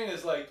I'm saying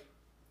is like,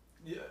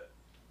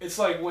 it's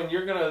like when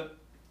you're gonna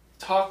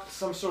talk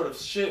some sort of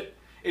shit,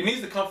 it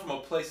needs to come from a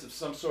place of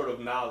some sort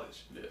of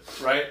knowledge,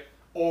 right?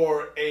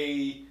 Or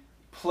a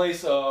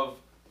place of,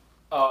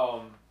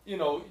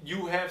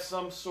 you have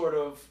some sort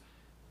of,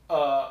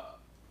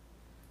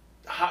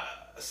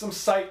 some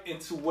sight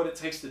into what it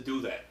takes to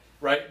do that,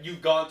 right?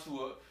 You've gone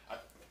to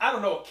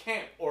a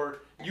camp, or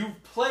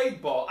you've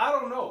played ball. I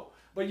don't know.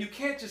 But you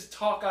can't just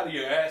talk out of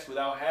your ass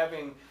without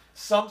having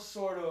some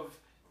sort of,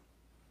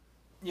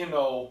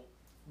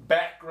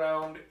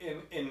 background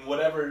in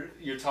whatever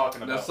you're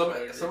talking about.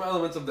 Now, some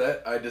elements of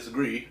that, I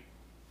disagree.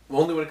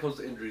 Only when it comes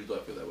to injuries do I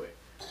feel that way.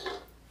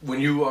 When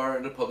you are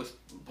in a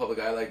public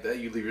eye like that,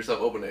 you leave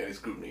yourself open to any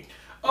scrutiny.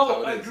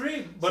 Oh, I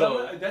agree,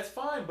 but that's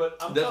fine. But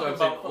I'm that's talking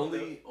why I'm about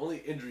saying only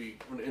injury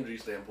from an injury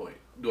standpoint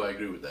do I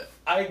agree with that.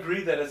 I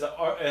agree that as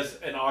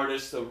an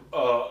artist,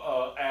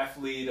 a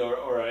athlete,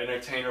 or an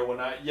entertainer, or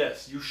whatnot,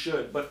 yes, you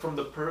should. But from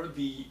the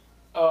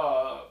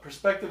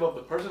perspective of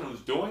the person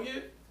who's doing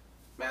it,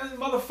 man,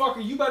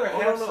 motherfucker, you better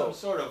have some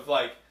sort of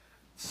like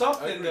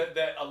something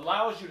that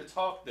allows you to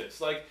talk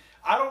this. Like,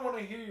 I don't want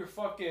to hear your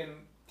fucking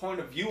point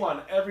of view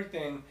on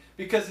everything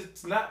because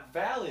it's not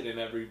valid in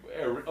every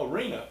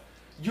arena.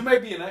 You may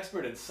be an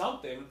expert in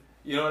something,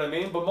 you know what I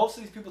mean? But most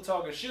of these people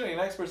talking shit ain't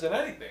experts in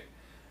anything,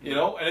 you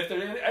know? And if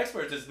they're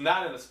experts, it's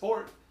not in a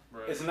sport.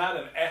 Right. It's not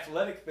an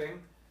athletic thing.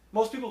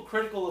 Most people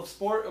critical of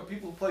sport, or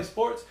people who play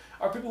sports,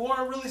 are people who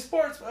aren't really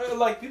sports,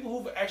 like people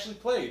who've actually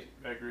played.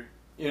 I agree.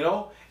 You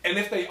know? And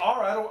if they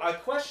are, I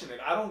question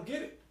it. I don't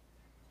get it.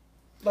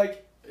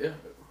 Like,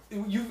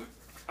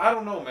 I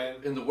don't know, man.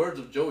 In the words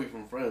of Joey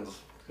from Friends,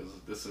 because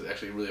this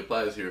actually really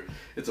applies here,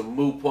 it's a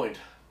moo point.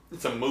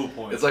 It's a moo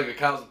point. It's like a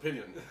cow's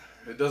opinion.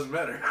 It doesn't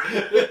matter.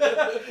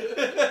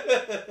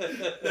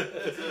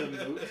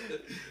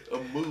 A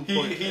moo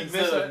point. He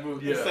instead of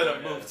moved,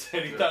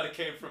 and he thought it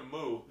came from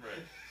moo.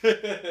 Right.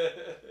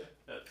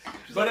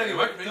 But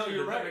anyway, no,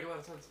 you're right. Make a lot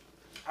of sense.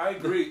 I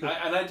agree.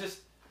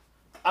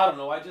 I don't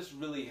know. I just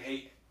really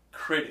hate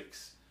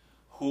critics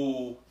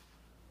who,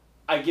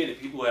 I get it.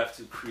 People have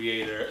to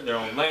create their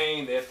own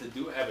lane. They have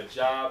to have a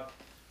job,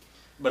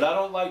 but I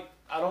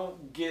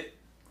don't get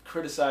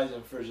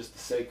criticizing for just the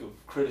sake of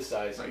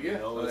criticizing. You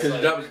know, because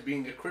your job is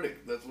being a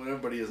critic. That's what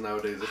everybody is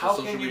nowadays. That's what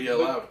social media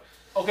allowed.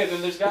 Okay,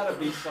 then there's got to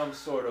be some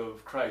sort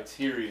of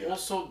criteria.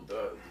 Also,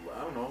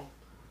 I don't know.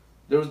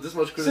 There was this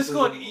much criticism.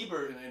 Siskel and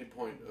Ebert at any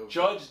point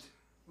judged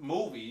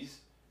movies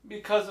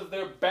because of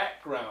their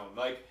background.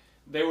 Like,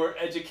 they were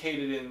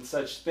educated in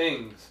such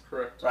things.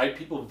 Correct. Right?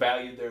 People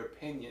valued their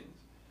opinions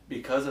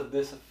because of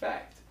this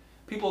effect.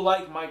 People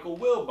like Michael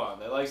Wilbon.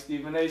 They like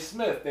Stephen A.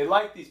 Smith. They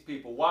like these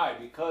people. Why?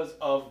 Because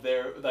of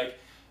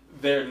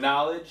their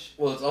knowledge.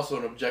 Well, it's also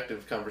an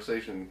objective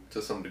conversation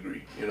to some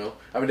degree, you know?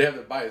 I mean, they have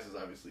their biases,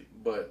 obviously,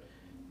 but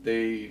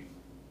they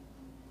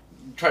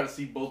try to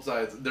see both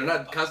sides. They're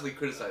not constantly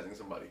criticizing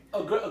somebody.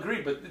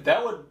 Agreed, but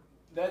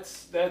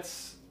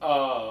that's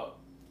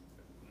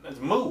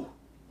moo.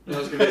 I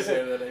was gonna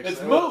say that actually.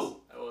 It's moo.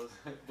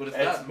 But it's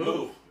That's not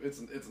moo.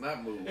 It's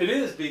not moo. It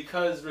is,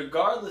 because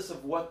regardless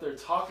of what they're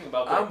talking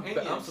about,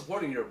 I'm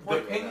supporting your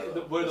point.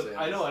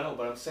 I know,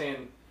 but I'm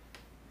saying,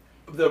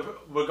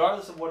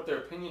 regardless of what their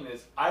opinion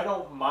is, I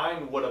don't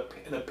mind what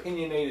an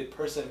opinionated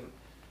person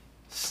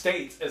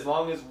states, as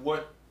long as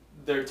what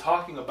they're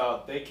talking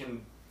about, they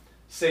can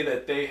say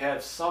that they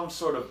have some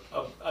sort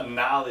of a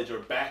knowledge or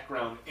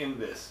background in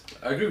this.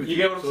 I agree with you.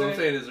 You get what I'm saying? What I'm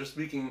saying is they're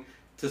speaking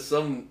to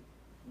some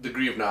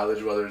degree of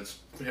knowledge, whether it's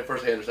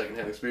first-hand or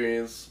second-hand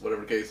experience,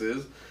 whatever the case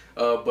is.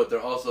 But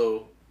they're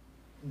also,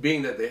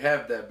 being that they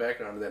have that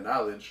background and that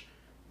knowledge,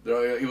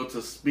 they're able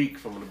to speak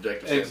from an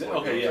objective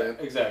standpoint. Okay, yeah,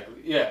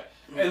 exactly, yeah.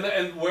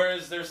 And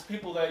whereas there's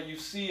people that you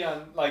see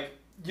on, like,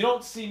 you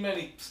don't see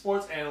many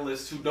sports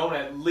analysts who don't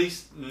at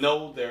least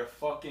know their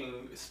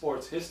fucking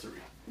sports history.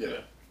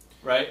 Yeah.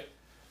 Right?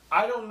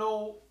 I don't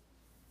know.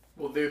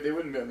 Well, they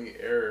wouldn't be on the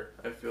air,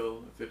 I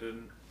feel, if they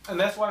didn't. And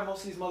that's why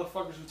most of these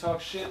motherfuckers who talk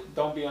shit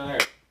don't be on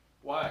air.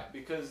 Why?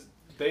 Because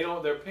they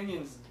don't. Their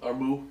opinions are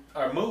moo.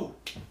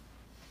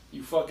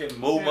 You fucking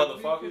moo,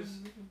 motherfuckers.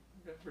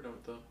 We're done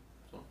with that.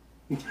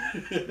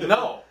 So.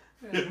 No.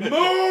 Moo.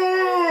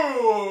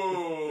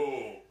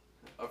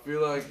 I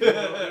feel like you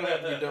don't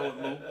have to be done with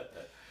moo.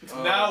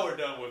 Now we're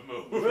done with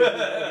moo.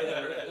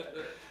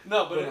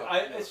 No, but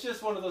it's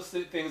just one of those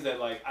things that,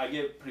 like, I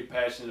get pretty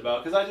passionate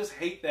about, because I just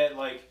hate that,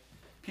 like,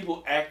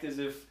 people act as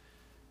if,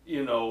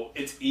 you know,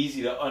 it's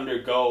easy to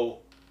undergo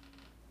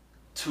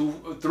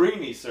 3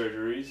 knee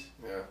surgeries.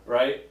 Yeah.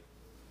 Right?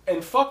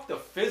 And fuck the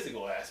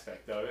physical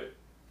aspect of it.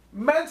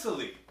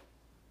 Mentally,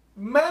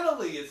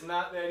 it's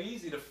not that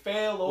easy to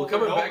fail over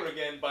and over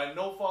again by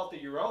no fault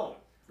of your own.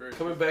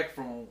 Coming back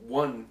from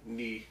one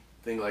knee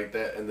thing like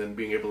that, and then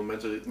being able to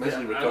mentally recover.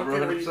 I don't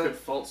get where you could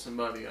fault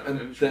somebody on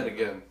and then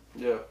again,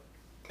 yeah.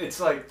 It's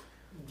like,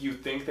 do you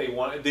think they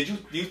wanted? Do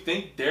you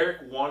think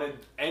Derek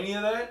wanted any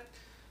of that?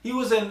 He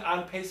was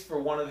on pace for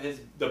one of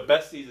the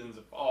best seasons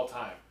of all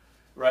time,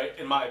 right?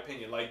 In my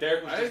opinion, like,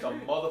 Derek was just a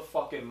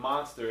motherfucking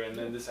monster, and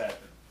then this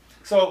happened.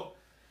 So,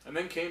 and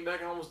then came back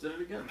and almost did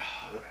it again.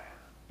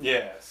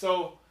 Yeah.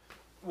 So,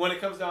 when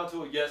it comes down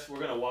to it, yes, we're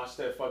gonna watch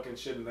that fucking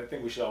shit, and I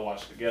think we should all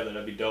watch it together.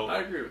 That'd be dope.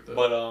 I agree with that.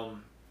 But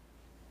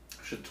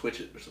should Twitch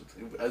it or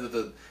something.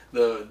 Either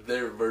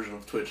their version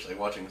of Twitch, like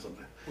watching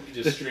something. We could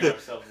just stream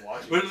ourselves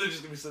watching. We're literally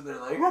just gonna be sitting there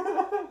like,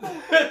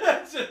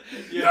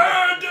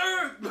 yeah,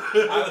 dude.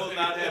 I will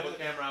not have a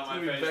camera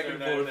on my face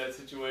during that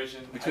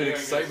situation. Between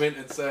excitement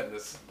and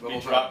sadness, be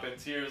dropping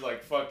tears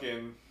like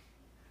fucking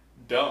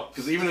dumps.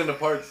 Because even in the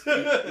parts,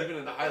 even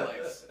in the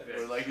highlights,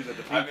 or like at the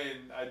peak. I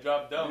mean, I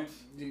dropped dumps.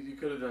 You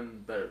could have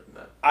done better than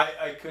that.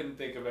 I couldn't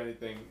think of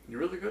anything. You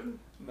really couldn't?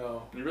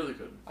 No. You really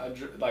couldn't?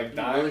 Like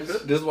dimes.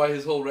 Really this is why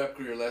his whole rap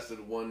career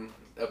lasted 1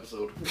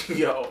 episode.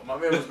 Yo, my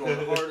man was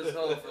going hard as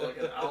hell for like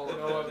an hour. You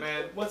know what,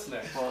 man? What's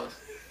next? Pause.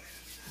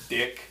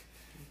 Dick.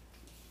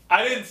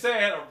 I didn't say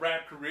I had a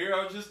rap career.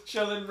 I was just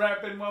chilling,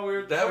 rapping while we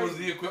were. That was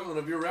the equivalent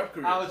of your rap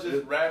career. I was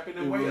just rapping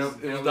and waiting.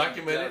 It was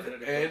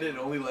documented, and it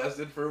only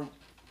lasted for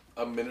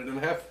a minute and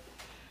a half.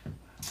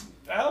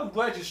 I'm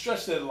glad you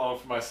stretched that along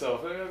for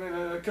myself. I mean,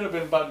 it could have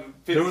been about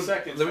 50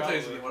 seconds. Let me tell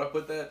you something. When I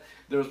put that,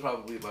 there was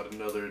probably about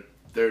another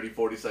 30,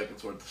 40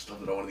 seconds worth of stuff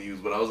that I wanted to use.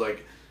 But I was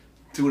like,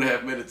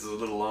 2.5 minutes is a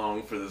little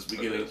long for this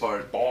beginning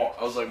part. Bars.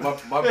 I was like, my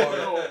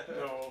bars.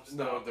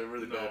 No, they're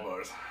really bad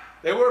bars.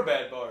 They were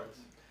bad bars.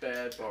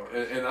 Bad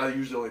bars. And I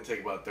usually only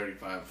take about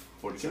 35,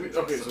 40 seconds.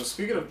 Okay, so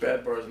speaking of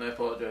bad bars, and I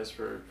apologize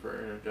for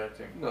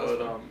interjecting,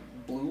 but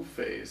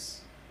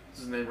Blueface, is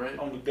his name right?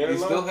 He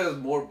still has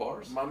more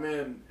bars? My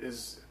man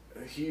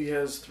he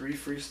has 3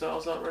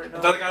 freestyles out right now.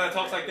 The guy that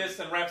talks like this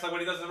and raps like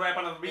when he doesn't rap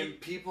on the beat. And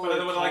people are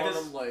calling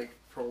him like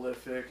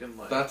prolific and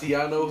like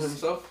Tatiano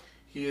himself.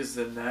 He is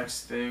the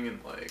next thing, and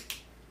like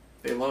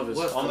they love his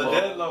flow. On the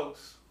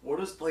deadlocks.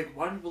 What is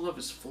why do people love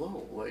his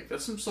flow? Like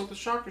that's some Silk the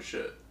Shocker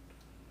shit.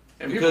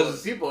 And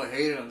because people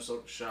hated him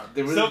Silk the Shocker.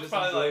 They really Silk's just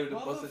probably enjoyed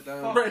to bust it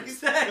down. Right,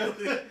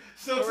 exactly.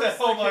 Silk's at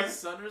home like his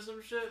son or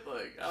some shit.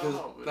 Like I don't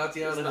know.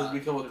 Tatiana has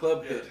become a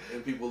club hit,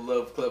 and people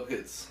love club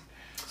hits.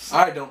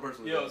 I don't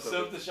personally. Yo,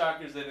 Silk the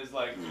Shocker's in his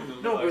like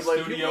No, but like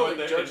studio people in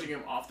like the- judging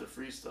him off the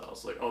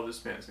freestyles. Like, oh,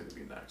 this man's gonna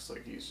be next.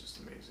 Like, he's just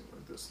amazing.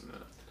 Like this and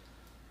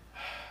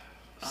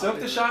that. Silk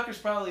the Shocker's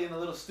probably in a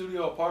little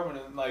studio apartment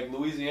in like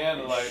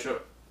Louisiana. Like,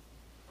 Shook.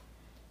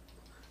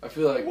 I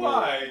feel like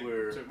Why?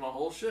 we're Took my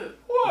whole shit.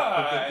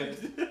 why?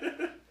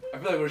 I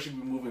feel like we should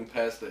be moving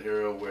past the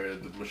era where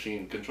the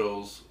machine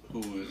controls who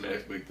is the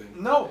next big thing.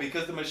 No,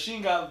 because the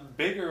machine got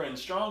bigger and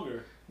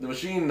stronger. The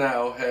machine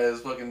now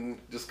has fucking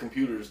just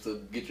computers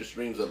to get your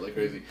streams up like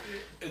crazy.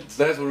 It's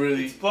That's what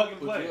really it's plug and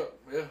puts play. you up.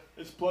 Yeah.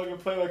 It's plug and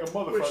play like a Which,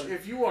 motherfucker.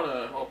 if you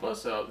wanna help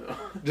us out,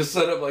 Just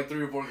set up like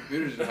 3 or 4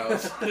 computers in your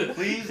house.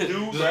 Please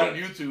do Just that. on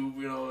YouTube,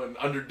 you know, and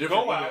under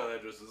different Go email out.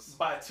 addresses.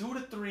 Buy 2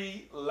 to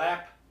 3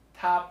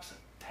 laptops,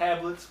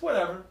 tablets,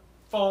 whatever,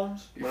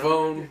 phones, Your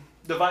phone,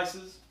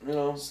 devices. you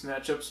know.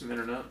 snatch up some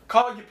internet.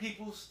 Call your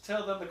peoples.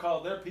 Tell them to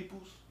call their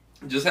peoples.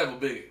 Just have a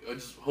big,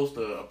 just host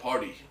a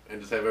party and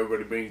just have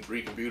everybody bring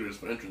 3 computers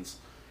for entrance.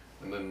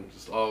 And then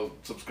just all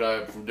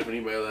subscribe from different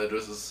email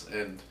addresses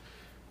and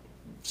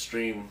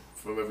stream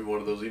from every one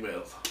of those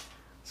emails.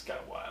 It's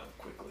got wild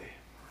quickly.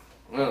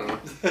 I don't know.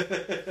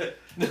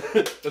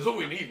 That's what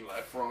we need in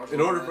life. In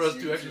order for us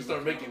to actually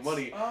start making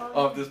money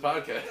off this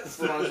podcast.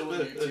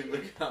 Fraudulent YouTube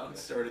account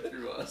started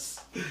through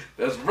us.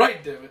 That's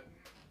right, damn it.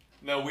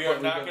 No, we are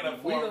But not going to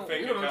we form don't-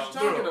 fake we don't know what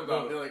accounts. you're talking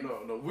about. No, Like,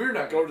 no, we're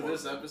not Go gonna to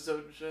this force it.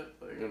 episode and shit.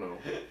 Like, You know.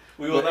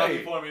 We will But not hey,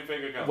 be forming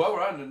fake accounts. While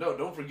we're on the note,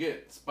 don't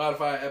forget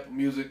Spotify, Apple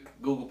Music,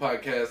 Google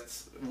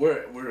Podcasts.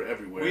 We're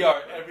everywhere. We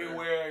are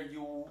everywhere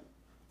you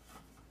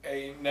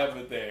ain't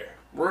never there.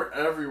 we're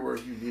everywhere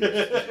you need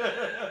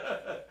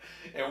us.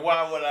 And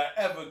why would I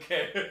ever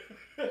care?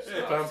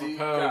 Pound See, for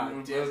pound.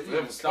 God damn it, you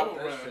let's stop come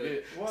that around shit.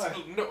 here. Why?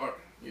 No,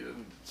 You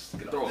didn't just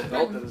get throw off a that.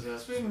 belt at his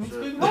ass. Speaking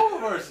Shit. role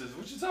verses.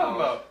 What you talking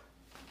about?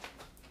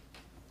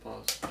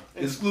 Pause.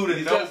 Excluded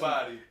He's got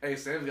nobody. Hey,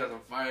 Sam's got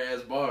some fire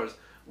ass bars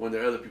when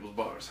they're other people's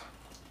bars.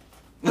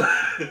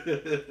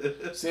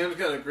 Sam's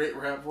got a great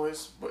rap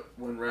voice, but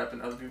when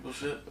rapping other people's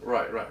shit,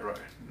 Right. You know,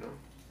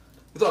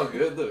 it's all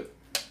good. Look,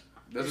 you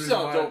the reason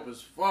sound why- dope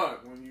as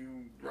fuck when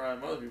you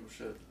rhyme other people's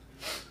shit.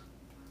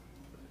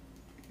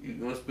 You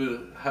want to spit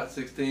a hot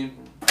 16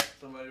 from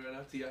somebody right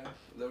now? T.I.? Is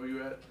that where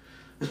you at?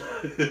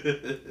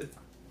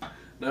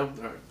 No?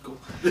 Alright, cool.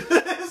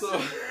 So,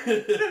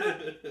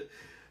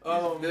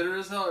 Bitter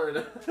as hell right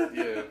now.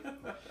 yeah.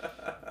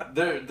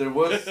 There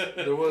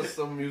was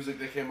some music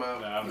that came out.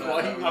 Nah, I'm that-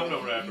 not- Why I'm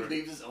no rapper. He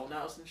leaves his own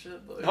house and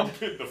shit. Like, I'm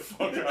getting the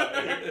fuck out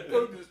of here.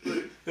 fuck this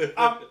place.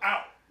 I'm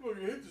out.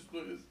 Fucking hate this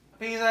place.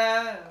 Peace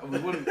out.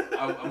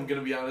 I'm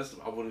gonna be honest,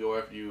 I wouldn't go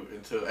after you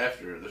until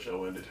after the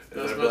show ended. And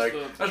That's I'd be like,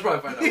 messed up. I should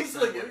probably find out. He's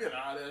like, yeah, we got a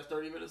hot ass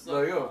 30 minutes left.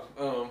 Like, yo,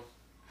 I'm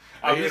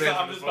I just, answered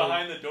I'm the just phone.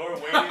 behind the door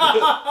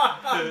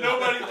waiting.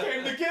 Nobody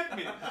came to get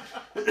me.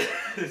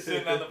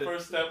 Sitting on the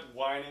first step,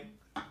 whining.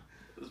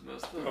 That's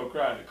messed up. Go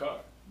cry in the car.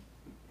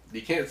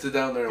 You can't sit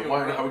down there and You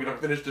whine. don't How are we gonna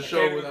finish the I show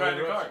can't even without cry in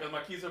the car interruption? because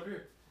my keys up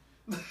here.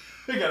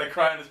 You gotta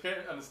cry on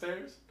the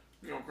stairs.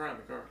 You don't cry in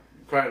the car.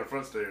 Cry in the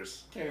front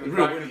stairs. Can't It's even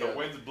real cry because windy the out.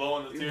 wind's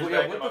blowing the tears Well,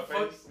 back yeah, in my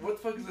face. what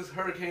the fuck is this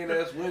hurricane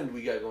ass wind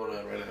we got going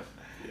on right now?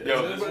 Yeah,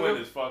 Yo, Is this it- wind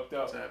is fucked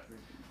up. What's happening?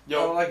 I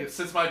don't like it.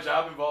 Since my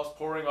job involves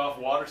pouring off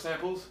water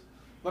samples,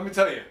 let me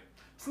tell you,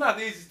 it's not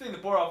the easiest thing to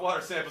pour off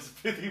water samples at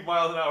 50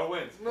 miles an hour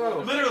winds. No.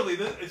 Literally,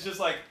 it's just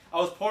like, I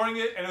was pouring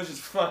it and it was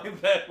just flying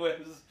that way. It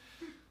was just-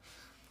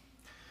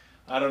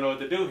 I don't know what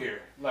to do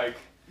here. Like,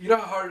 You know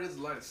how hard it is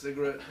to light a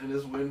cigarette in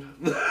this wind?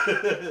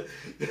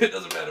 It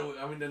doesn't matter.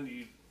 I mean, then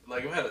you,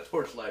 like, if I had a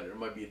torch lighter, it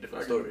might be a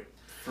different story.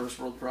 First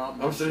world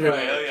problem. I'm sitting here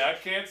hell like, yeah, I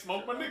can't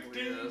smoke my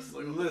nicotine. Yes,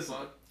 like, Listen.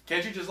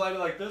 Can't you just light it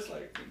like this?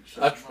 Like,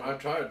 I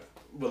tried,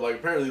 but like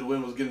apparently the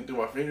wind was getting through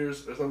my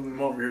fingers or something.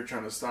 I'm over here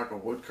trying to stock a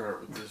wood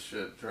cart with this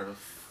shit, trying to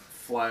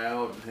fly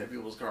out and hit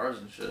people's cars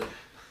and shit.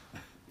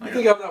 You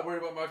think I'm not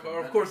worried about my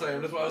car? Of course I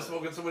am. That's why I was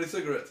smoking so many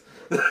cigarettes.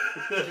 what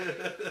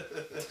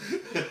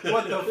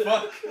the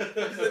fuck? What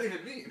does that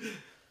even mean?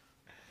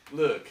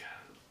 Look,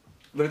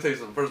 let me tell you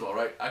something. First of all,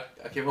 right? I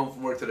came home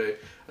from work today.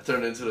 I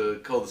turned into the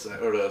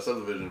cul-de-sac or the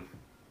subdivision,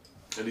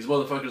 and these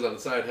motherfuckers on the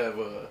side have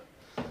a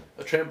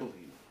trampoline,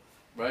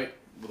 right,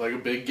 with like a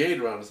big gate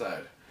around the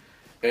side,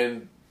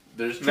 and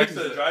there's trees Next to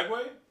the that-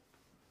 driveway?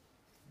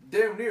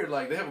 damn near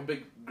like they have a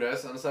big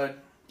grass on the side,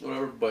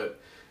 whatever.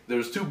 But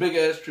there's 2 big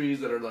ass trees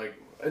that are like,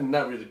 and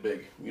not really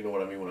big. You know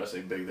what I mean when I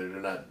say big. They're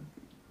not,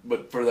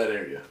 but for that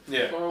area.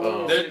 Yeah.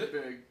 Oh, They're-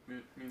 big.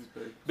 It means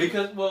big.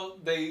 Because, well,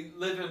 they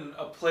live in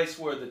a place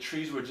where the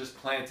trees were just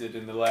planted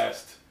in the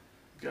last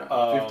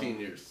God. 15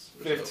 years.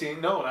 or so. 15,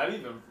 no, not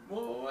even.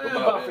 Well, yeah,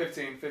 About about it.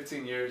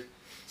 15 years.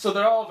 So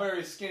they're all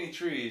very skinny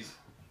trees.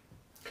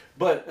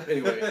 But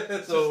anyway,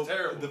 It's so just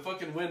terrible. the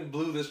fucking wind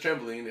blew this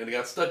trampoline and it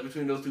got stuck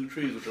between those 2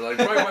 trees, which are like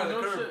right by the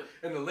No curb, shit.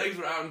 and the legs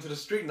were out into the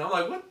street, and I'm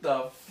like, what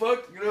the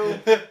fuck, you know?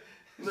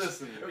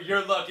 Listen,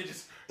 Your luck, it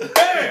just BAM!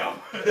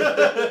 I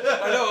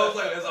know. I was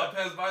like, as I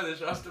passed by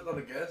this, I stepped on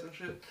the gas and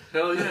shit.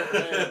 Hell yeah.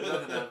 Man,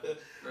 nothing happened.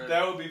 Right.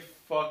 That would be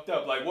fucked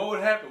up. Like, what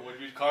would happen?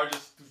 Would your car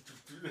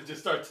just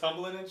start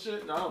tumbling and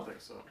shit? No, I don't think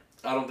so.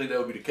 I don't think that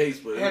would be the case,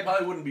 but it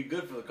probably wouldn't be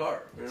good for the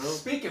car. You know.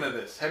 Speaking of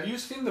this, have you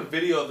seen the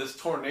video of this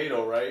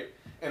tornado, right?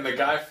 And the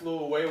guy flew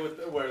away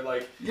with where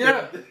like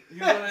Yeah, you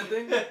know that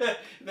thing.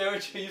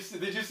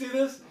 Did you see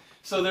this?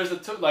 So there's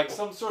like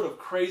some sort of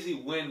crazy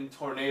wind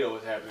tornado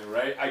is happening,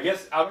 right? I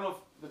guess I don't know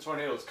if the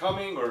tornado is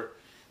coming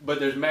but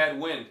there's mad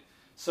wind.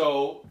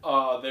 So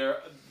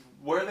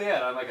where are they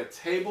at? On like a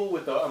table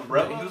with an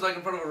umbrella? He was like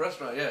in front of a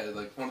restaurant, yeah,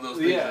 like one of those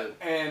things. Yeah,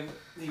 and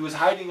he was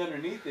hiding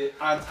underneath it,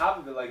 on top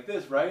of it like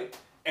this, right?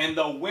 And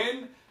the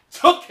wind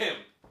took him.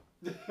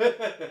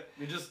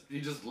 He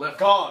just left.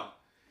 Gone.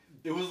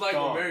 It was like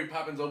when Mary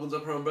Poppins opens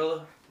up her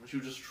umbrella, she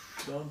was just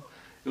gone.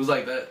 It was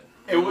like that.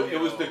 It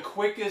was the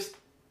quickest.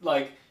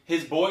 Like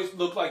his boys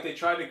looked like they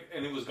tried to,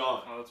 and it was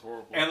gone. Oh, that's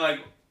horrible. And like,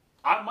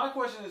 my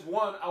question is,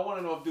 one, I want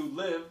to know if dude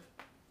lived,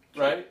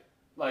 right?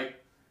 Like,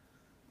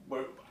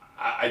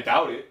 I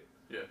doubt it.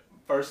 Yeah.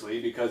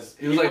 Firstly, because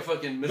he was like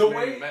fucking Miss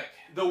Mary Mac.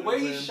 The way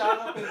he shot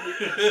up in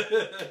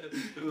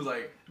it was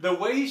like the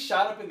way he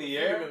shot up in the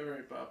air.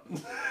 Mary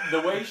Poppins.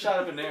 The way he shot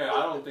up in the air,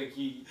 I don't think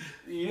he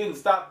didn't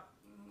stop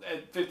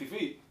at 50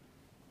 feet.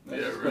 Yeah,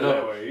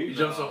 really. He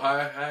jumped so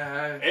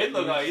high. It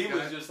looked like he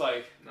was just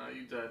like. No,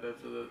 you died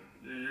after that.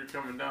 You're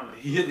coming down.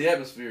 He hit the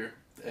atmosphere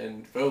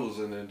and froze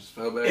and then just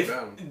fell back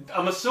down.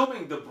 I'm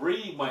assuming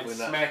debris might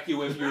smack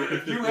you if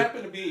you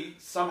happen to be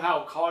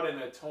somehow caught in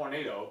a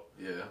tornado.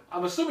 Yeah.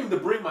 I'm assuming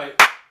debris might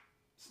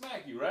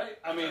smack you, right?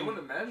 I mean, I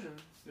wouldn't imagine.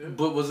 Yeah.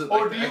 But was it like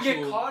or do you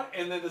get caught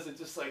and then does it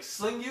just like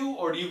sling you,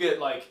 or do you get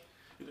like,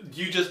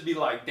 do you just be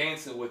like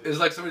dancing with it? It's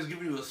like somebody's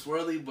giving you a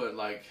swirly, but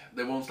like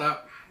they won't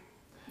stop.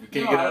 You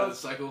can't get out of the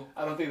cycle.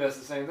 I don't think that's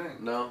the same thing.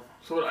 No.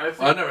 So what I think.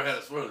 Well, I never had a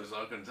swirly, so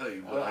I couldn't tell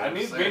you. But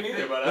me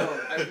neither, but I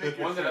don't. I think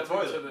one's in a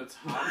toilet. To the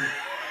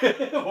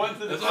top.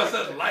 One's in the That's why I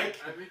said like.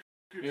 I think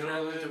you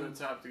travel to the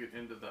top to get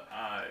into the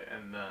eye,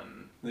 and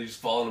then you just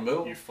fall in the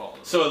middle. You fall.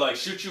 So it like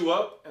shoots you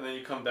up, and then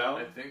you come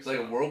down. I think it's like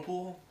a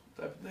whirlpool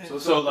type of thing.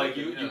 So like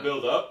you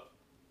build up.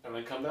 And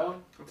then come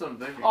down? That's what I'm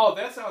thinking. Oh,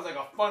 that sounds like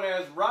a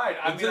fun-ass ride.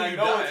 I mean, I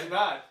know it's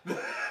not.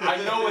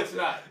 I know it's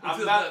not.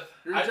 I'm not.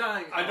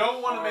 I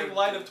don't want to make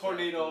light of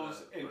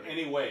tornadoes in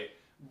any way.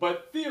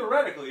 But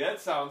theoretically, that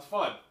sounds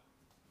fun.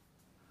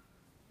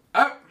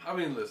 I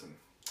mean, listen.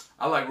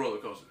 I like roller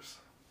coasters.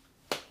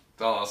 That's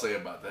all I'll say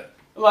about that.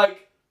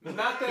 Like,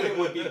 not that it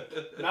would be,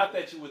 not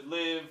that you would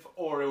live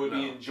or it would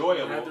be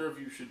enjoyable. Neither of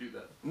you should do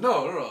that.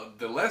 No.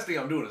 The last thing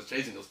I'm doing is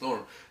chasing a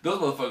storm. Those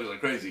motherfuckers are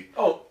crazy.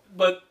 Oh,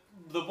 but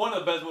one of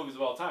the best movies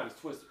of all time is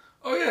Twister.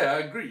 Oh yeah, I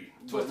agree.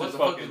 But what the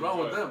fuck is wrong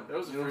with them? That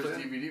was the first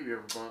DVD we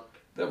ever bought.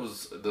 That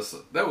was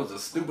the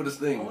stupidest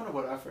thing. I wonder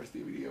what our first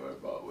DVD ever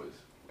bought was.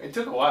 It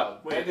took a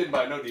while. I didn't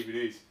buy no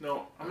DVDs.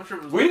 No, I'm not sure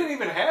if it was. We didn't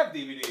even have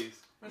DVDs.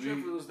 I'm not sure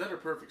if it was that or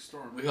Perfect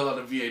Storm. We held out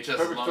a VHS.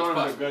 Perfect Storm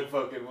is a good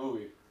fucking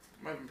movie.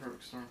 Might have been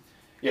Perfect Storm.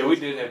 Yeah, we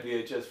did have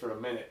VHS for a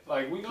minute.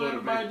 Like, we going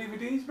to buy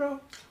DVDs, bro?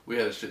 We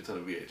had a shit ton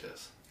of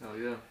VHS. Oh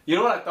yeah. You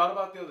know what I thought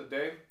about the other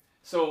day?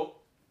 So,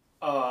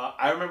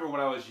 I remember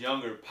when I was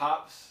younger,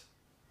 Pops.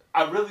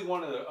 I really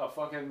wanted a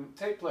fucking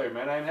tape player,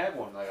 man. I didn't have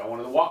one. Like, I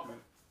wanted a Walkman.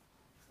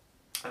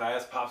 And I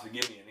asked Pops to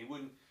give me it. And he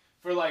wouldn't,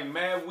 for like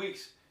mad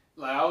weeks,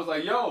 like, I was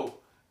like, yo,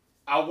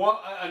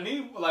 I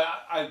need, like,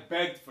 I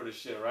begged for the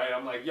shit, right?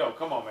 I'm like, yo,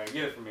 come on, man,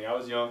 get it for me. I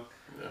was young.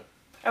 Yeah.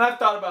 And I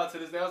thought about it to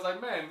this day. I was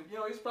like, man, you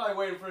know, he's probably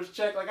waiting for his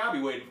check. Like, I'll be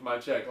waiting for my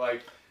check.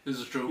 Like, this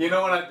is true. You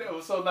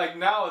know, so like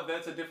now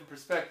that's a different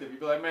perspective. You'd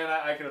be like, man,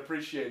 I can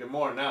appreciate it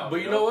more now.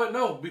 But you know what?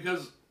 No,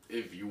 because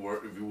if you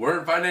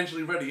weren't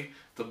financially ready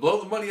to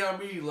blow the money on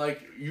me,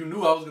 like you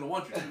knew I was gonna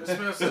want you to. This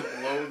man said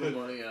blow the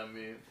money on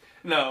me.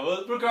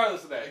 No,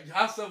 regardless of that,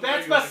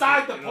 that's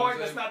beside the point.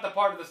 That's not the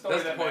part of the story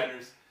that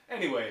matters.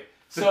 Anyway,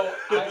 so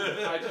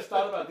I just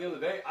thought about the other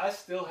day. I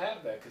still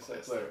have that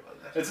cassette player.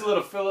 It's a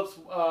little Philips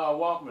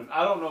Walkman.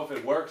 I don't know if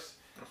it works.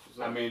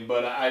 I mean,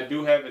 but I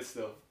do have it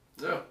still.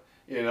 Yeah.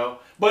 You know,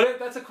 but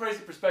that's a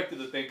crazy perspective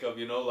to think of.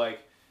 You know, like,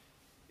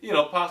 you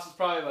know, Pops is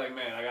probably like,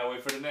 man, I gotta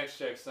wait for the next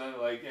check, son.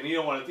 Like, and he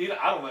don't want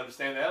to. I don't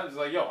understand that. I'm just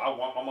like, yo, I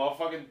want my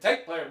motherfucking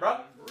tape player, bro.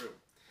 For real.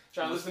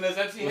 Trying to listen to this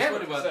MC Hammer.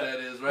 What's funny about that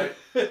is, right,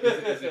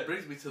 is it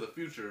brings me to the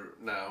future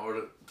now,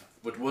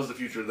 which was the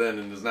future then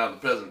and is now the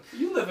present.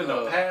 You live in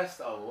the past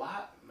a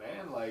lot,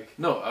 man. Like,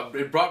 no,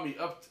 it brought me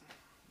up.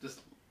 Just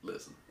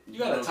listen. You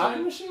got a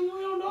time machine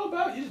we don't know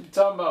about? You just be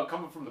talking about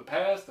coming from the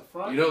past, the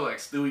front? You know, like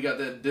Stewie got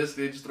that disc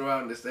they just throw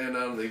out and they stand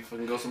on and they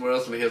fucking go somewhere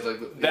else and he has like...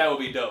 That would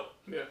be dope.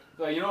 Yeah.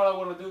 Like, you know what I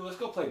want to do? Let's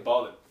go play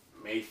ball at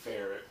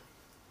Mayfair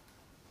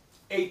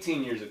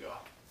 18 years ago.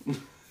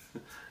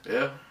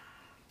 Yeah.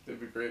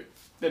 That'd be great.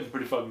 That'd be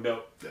pretty fucking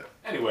dope. Yeah.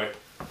 Anyway.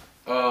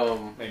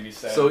 Made me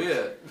sad. So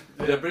yeah,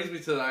 that brings me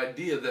to the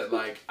idea that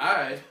like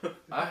I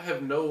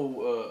have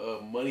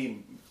no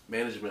money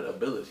management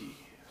ability.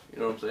 You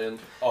know what I'm saying?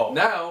 Oh.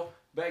 Now,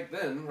 back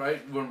then,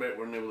 right, we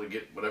weren't able to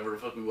get whatever the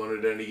fuck we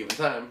wanted at any given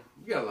time.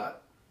 We got a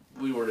lot.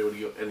 We weren't able to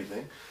get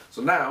anything.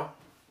 So now,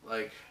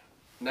 like,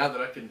 now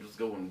that I can just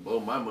go and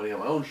blow my money on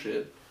my own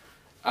shit,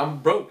 I'm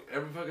broke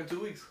every fucking 2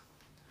 weeks.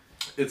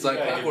 It's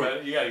like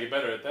clockwork. You gotta get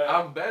better at that.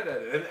 I'm bad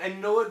at it. And you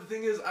know what the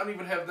thing is? I don't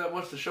even have that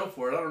much to show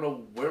for it. I don't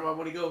know where my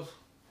money goes.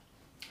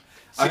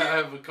 I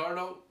have a car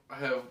note. I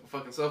have a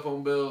fucking cell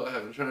phone bill. I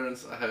have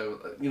insurance. I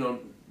have,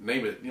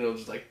 name it.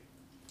 Just like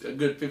a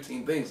good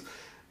 15 things.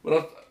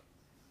 But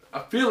I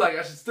feel like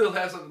I should still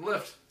have something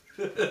left.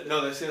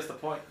 No, that's the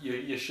point.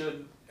 You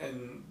should,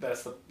 and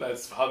that's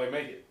how they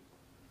make it.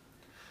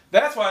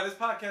 That's why this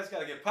podcast got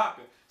to get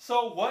popping.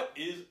 So what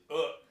is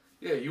up?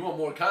 Yeah, you want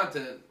more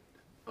content?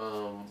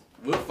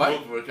 We'll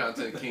fight for a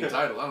Content King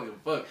title. I don't give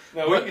a fuck.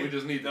 No, we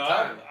just need the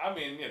time. I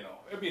mean,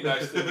 it'd be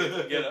nice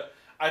to get a.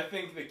 I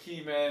think the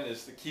key, man,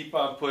 is to keep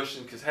on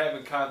pushing because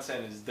having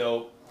content is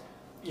dope.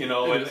 And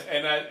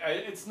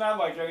it's not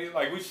like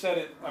we've said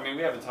it. I mean,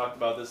 we haven't talked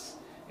about this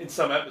in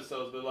some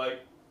episodes, but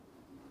like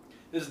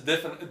this is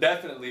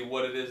definitely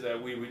what it is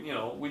that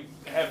we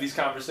have these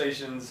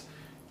conversations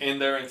in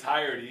their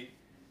entirety.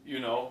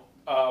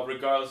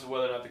 Regardless of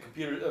whether or not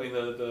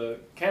the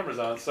camera's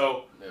on.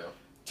 So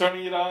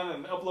turning it on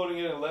and uploading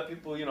it and let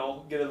people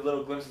get a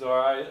little glimpse of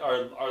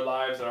our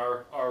lives and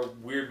our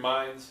weird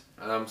minds.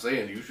 And I'm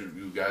saying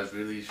you guys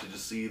really should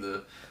just see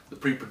the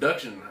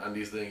pre-production on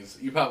these things.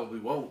 You probably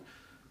won't,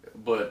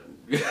 but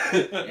you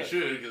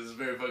should because it's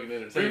very fucking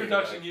entertaining.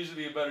 Pre-production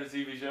usually a better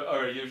TV show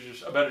or usually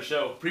a better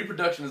show.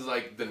 Pre-production is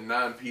like the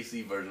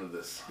non-PC version of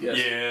this. Yes.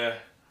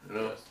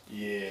 Yeah.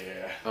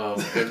 Yeah.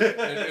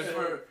 And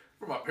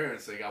for my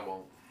parents' sake, I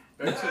won't.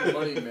 Back to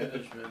money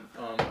management.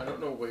 I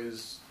don't know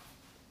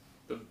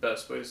the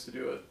best ways to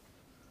do it.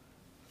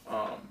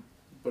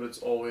 But it's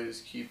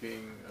always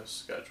keeping a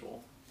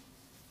schedule.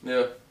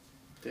 Yeah.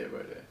 Day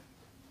by day.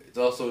 It's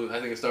also, I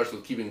think it starts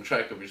with keeping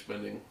track of your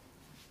spending.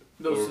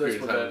 That's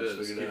what that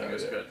is, keeping a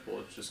schedule.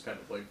 It's just kind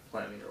of like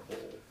planning your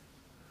whole...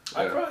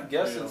 I'd probably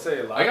guess and say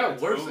a lot. I got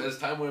worse as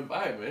time went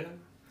by, man.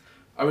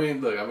 I mean,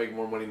 look, I make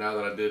more money now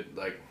than I did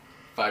like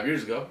 5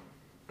 years ago,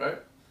 right?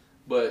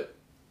 But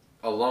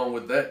along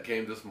with that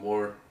came just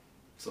more,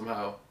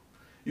 somehow,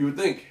 you would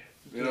think,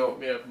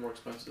 Yeah, more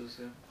expenses,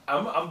 yeah.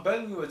 I'm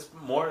betting you it's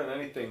more than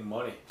anything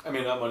money. I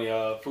mean, not money,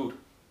 food.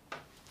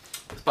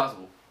 It's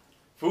possible.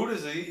 Food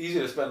is easy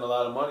to spend a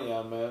lot of money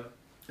on, man.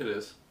 It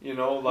is. And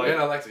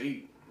I like to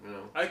eat,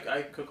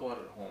 I cook a lot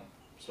at home,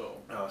 so...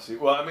 Oh, see,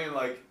 well, I mean,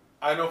 like,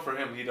 I know for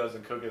him he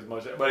doesn't cook as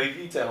much, but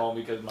he eats at home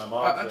because my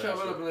mom... I chop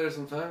it up in there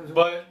sometimes.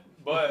 But...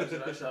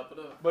 Should I chop it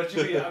up? But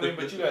you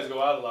guys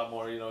go out a lot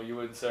more, you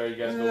and Sarah, you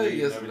guys go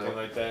eat and everything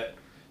like that.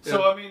 Yeah.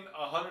 So, I mean,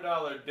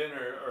 $100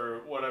 dinner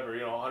or whatever,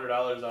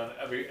 $100 on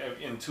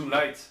in 2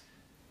 nights,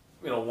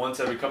 once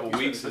every couple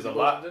weeks is a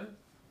lot.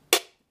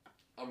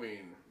 I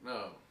mean,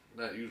 no,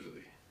 not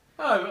usually.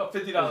 A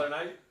 $50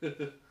 night.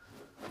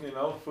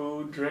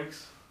 Food,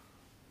 drinks.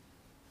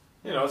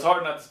 It's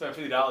hard not to spend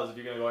 $50 if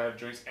you're going to go have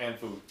drinks and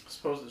food. I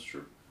suppose it's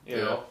true. You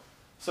know?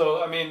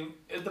 So, I mean,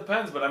 it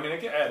depends, but I mean, it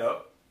can add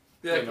up.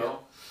 Yeah,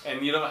 And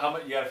how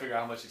much, you got to figure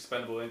out how much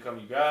expendable income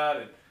you got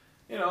and,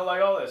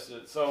 like all that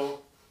shit.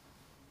 So,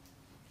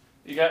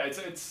 you got,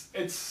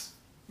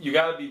 you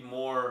got to be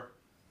more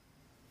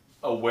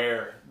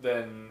aware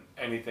than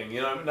anything.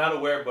 Not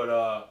aware,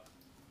 but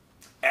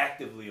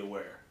actively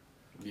aware.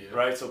 Yeah.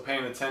 Right? So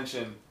paying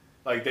attention,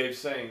 like Dave's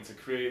saying, to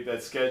create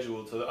that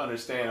schedule, to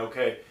understand,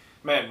 okay,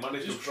 man,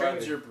 Monday through Friday.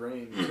 Trains your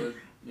brain to,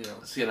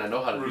 See, and I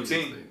know how to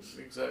routine. do these things.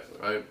 Exactly.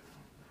 Right?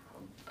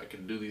 I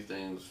can do these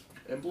things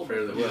Implement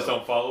fairly them. well. You just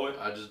don't follow it?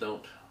 I just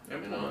don't.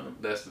 Implement them.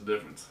 That's the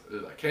difference.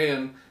 I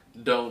can,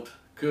 don't,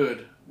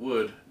 could,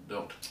 would,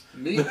 don't.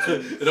 Need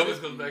to. It always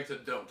goes back to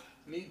don't.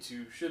 Need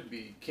to, should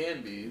be,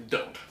 can be.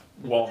 Don't.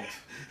 Won't.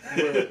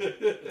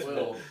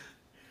 Will.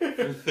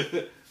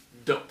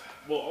 Don't.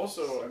 Well,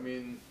 also, I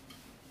mean,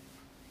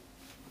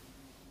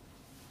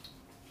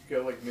 you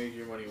gotta make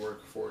your money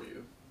work for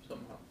you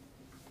somehow.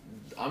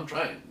 I'm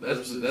trying.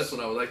 That's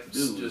what I would like to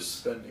do. Just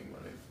spending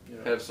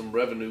money. Have some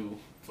revenue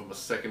from a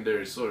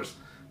secondary source.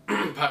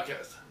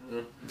 Podcast.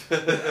 Well,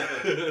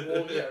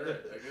 yeah,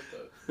 right. I get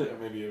that. Yeah,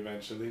 maybe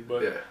eventually,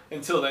 but Yeah.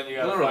 until then, you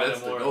gotta find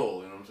that's a more. the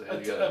goal. You know what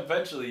I'm saying?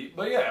 Eventually,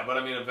 but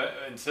I mean,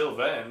 until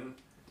then,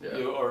 Yeah.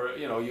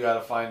 you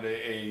gotta find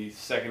a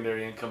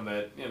secondary income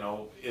that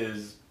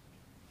is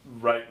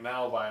right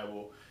now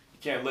viable. You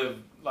can't live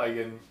like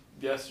in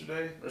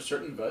yesterday Or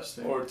certain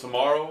investing. or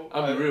tomorrow.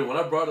 I'll be real. When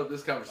I brought up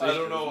this conversation, I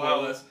don't know it was more how.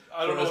 or less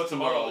I don't for know us what to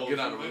tomorrow get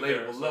on a will be relatable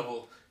there, so.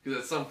 level. Because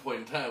at some point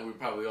in time, we're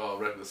probably all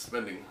reckless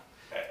spending.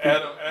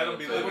 Adam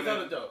be So living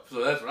Without in. a doubt.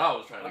 So that's what I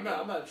was trying to I'm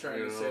get. not trying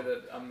you to know? say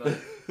that I'm not.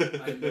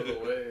 I know the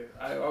way.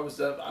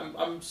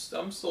 I'm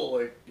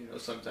still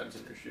sometimes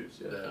in your shoes.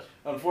 Yeah.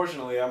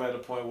 Unfortunately, I'm at a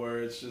point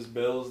where it's just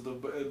bills. The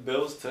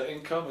bills to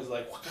income is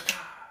like.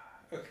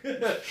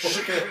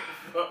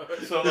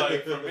 So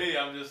for me,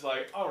 I'm just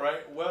like, all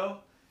right,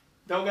 well,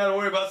 don't gotta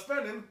worry about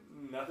spending.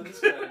 Nothing to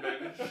spend,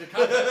 baby.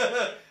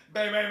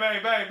 Bang, bang,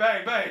 bang, bang,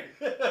 bang, bang.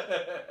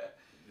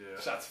 Yeah.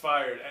 Shots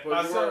fired at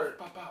But myself.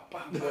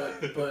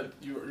 But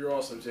you're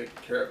also taking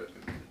care of it.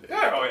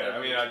 Yeah, oh yeah.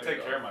 I mean, I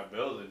take care of my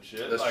bills and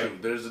shit. That's true.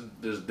 There's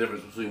a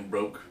difference between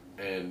broke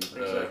and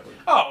Exactly.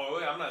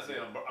 Oh, I'm not saying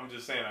I'm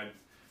just saying I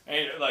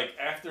ain't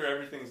after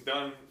everything's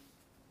done,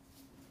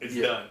 it's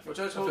done. Which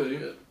I totally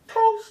get.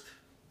 Toast.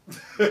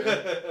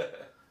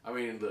 I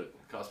mean, look,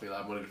 it costs me a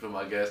lot of money to fill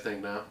my gas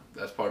tank now.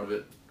 That's part of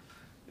it.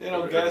 You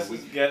know, gas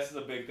is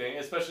a big thing,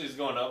 especially it's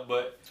going up.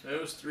 But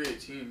it was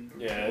 $3.18.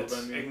 Yeah, it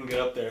can get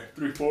up there.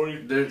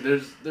 $3.40.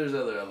 There's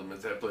other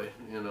elements at play,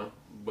 you know.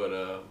 But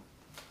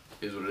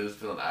is what it is.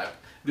 Feeling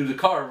dude, the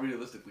car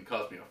realistically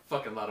cost me a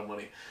fucking lot of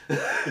money.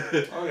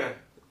 Oh yeah.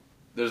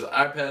 There's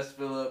iPass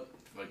fill up,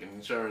 fucking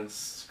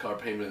insurance, car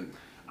payment.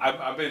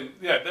 I've been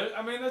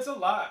I mean that's a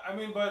lot. I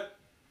mean, but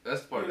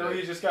that's part of it.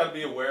 You just got to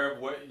be aware of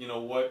what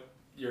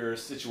your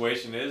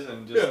situation is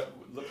and just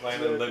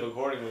plan and live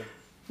accordingly.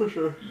 For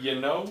sure.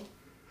 You know.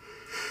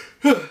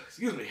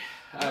 Excuse me.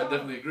 I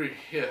definitely agree.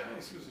 Yeah.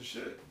 Excuse me,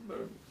 shit.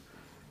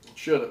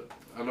 Shut up.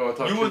 I know I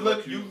talked.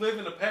 You live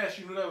in the past.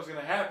 You knew that was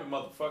gonna happen,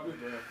 motherfucker.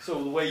 Yeah.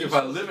 So the way if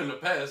I live in the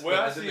past,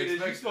 well, I see it is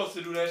you're supposed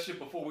to do that shit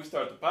before we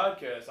start the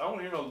podcast. I don't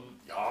hear no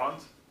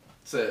yawns.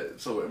 So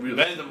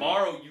then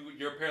tomorrow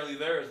you're apparently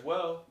there as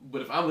well.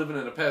 But if I'm living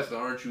in the past, then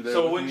aren't you there?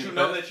 So wouldn't you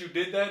know that you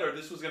did that or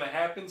this was gonna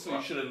happen? So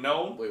you should have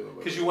known.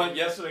 Because you went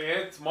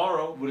yesterday and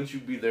tomorrow. Wouldn't you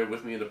be there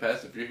with me in the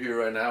past if you're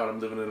here right now and I'm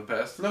living in the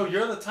past? No,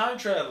 you're the time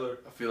traveler.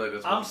 I feel like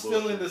that's. I'm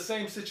still in the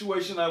same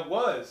situation I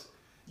was.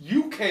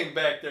 You came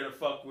back there to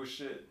fuck with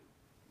shit.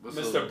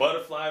 Mr.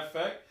 Butterfly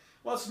Effect.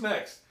 What's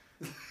next?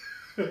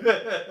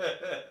 Conspiracy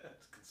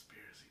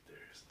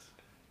theorist.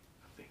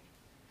 I think.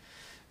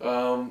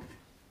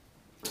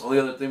 Only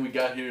other thing we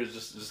got here is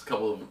just a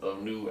couple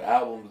of new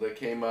albums that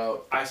came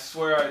out. I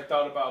swear I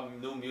thought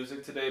about new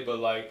music today, but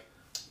like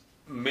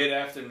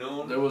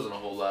mid-afternoon. There wasn't a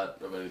whole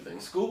lot of anything.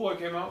 Schoolboy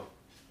came out.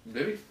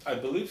 Maybe? I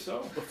believe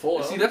so. The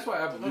full See, that's why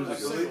Apple Music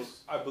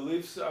is... I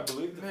believe so.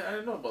 Man, I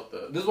didn't know about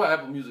that. This is why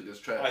Apple Music is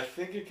trash. I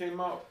think it came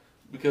out.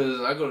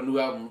 Because I go to new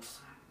albums,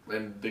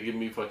 and they give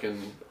me fucking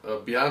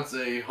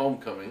Beyonce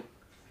Homecoming,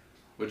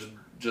 which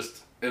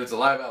just... And it's a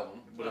live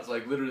album, but it's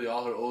like literally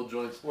all her old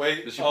joints. Wait,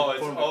 it's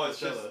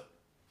just...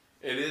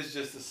 It is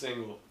just a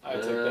single. I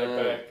take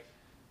that back.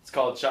 It's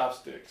called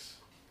Chopsticks.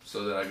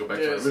 So then I go back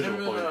to my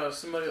original point.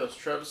 Somebody else,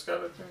 Travis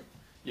Scott, I think.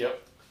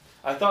 Yep.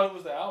 I thought it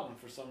was the album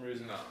for some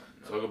reason. No.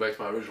 So I'll go back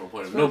to my original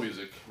point of no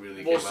music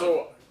really came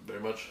out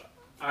very much.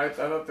 I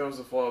thought that was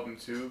a full album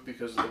too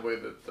because of the way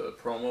that the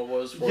promo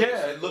was.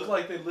 Yeah, it looked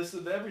like they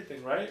listed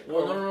everything, right?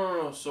 Well,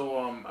 no. So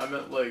I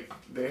meant like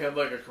they had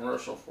like a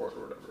commercial for it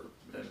or whatever,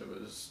 and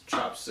it was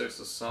Chopsticks,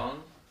 the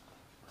song.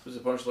 There's a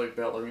bunch of like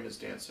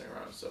ballerinas dancing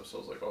around and stuff, so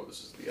I was like, oh,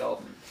 this is the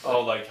album. Oh,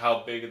 like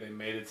how big they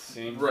made it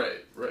seem?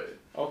 Right.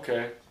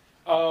 Okay.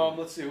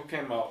 Let's see, who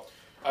came out?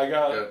 I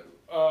got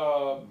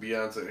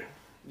Beyonce.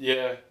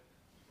 Yeah,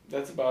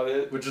 that's about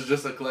it. Which is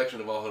just a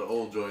collection of all her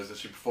old joints that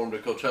she performed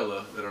at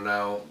Coachella that are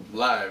now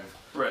live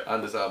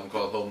on this album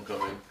called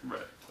Homecoming.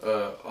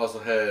 Right. Also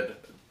had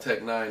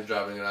Tech Nine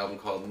dropping an album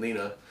called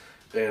Nina.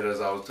 And as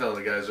I was telling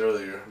the guys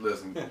earlier,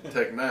 listen,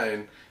 Tech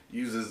Nine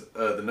uses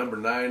the number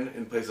 9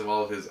 in place of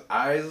all of his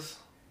I's,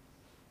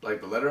 like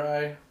the letter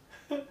I.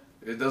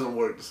 It doesn't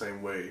work the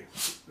same way.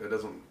 It's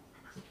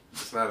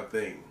not a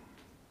thing.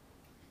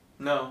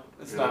 No,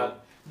 it's not. Know?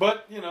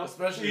 But,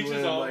 especially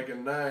when like a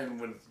 9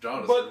 when it's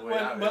Jonathan.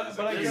 But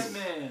I guess,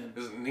 man.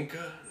 Is it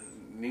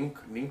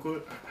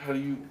Ninka? How do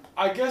you...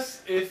 I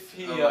guess if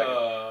he...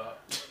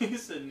 He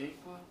said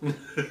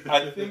Ninka?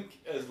 I think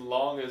as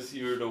long as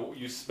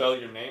you spell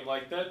your name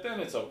like that, then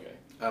it's okay.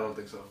 I don't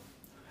think so.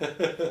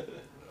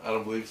 I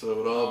don't believe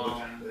so at all,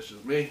 but that's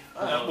just me.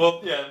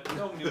 Well, yeah,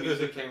 no new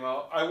music came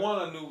out. I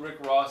want a new Rick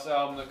Ross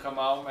album to come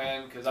out,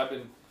 man, because I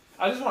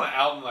just want an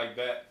album like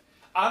that.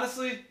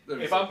 Honestly,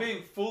 if I'm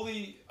being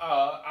fully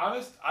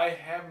honest, I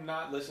have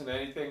not listened to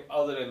anything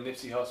other than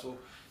Nipsey Hussle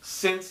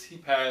since he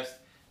passed,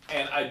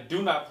 and I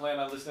do not plan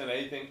on listening to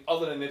anything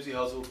other than Nipsey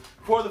Hussle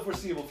for the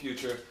foreseeable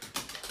future.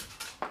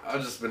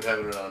 I've just been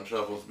having it on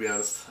shuffle, to be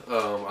honest.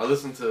 I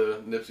listened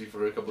to Nipsey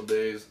for a couple of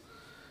days,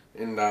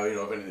 and now,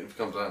 if anything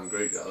comes on,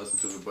 great, I'll listen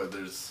to it, but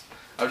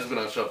I've just been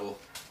on shuffle.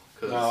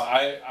 No,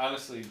 I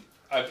honestly,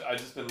 I've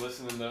just been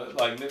listening to,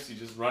 like, Nipsey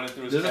just running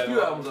through his There's a few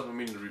albums I've been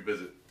meaning to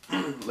revisit.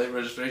 Late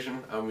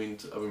Registration, I've been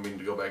meaning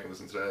to go back and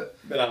listen to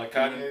that. Been on a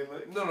Kanye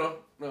list?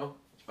 No.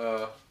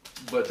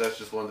 But that's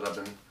just one that I've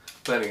been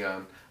planning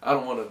on. I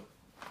don't want to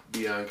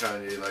be on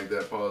Kanye like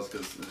that, pause,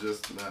 because it's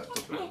just not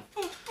something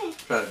I'm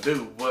trying to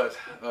do. But,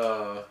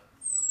 and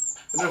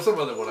there's some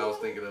other one I was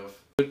thinking of.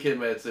 Good Kid,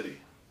 Mad City.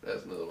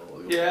 That's another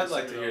one. Yeah, I'd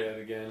like to hear that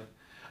again.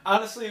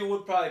 Honestly, it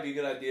would probably be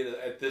a good idea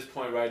at this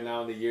point right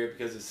now in the year,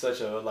 because it's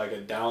such a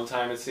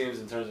downtime, it seems,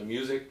 in terms of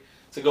music,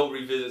 to go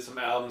revisit some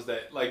albums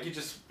that, like, you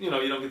just, you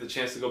don't get the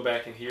chance to go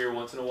back and hear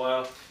once in a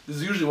while. This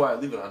is usually why I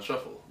leave it on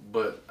shuffle,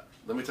 but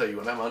let me tell you,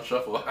 when I'm on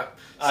shuffle,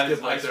 I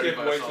skip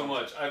way too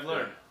much. I've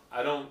learned. Yeah.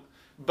 I don't...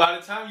 By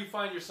the time you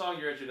find your song,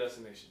 you're at your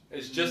destination.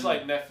 It's just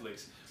like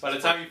Netflix. By the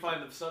time you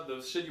find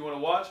the shit you want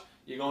to watch,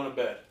 you're going to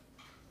bed.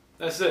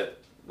 That's it.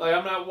 Like,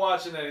 I'm not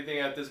watching anything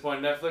at this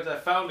point on Netflix. I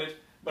found it,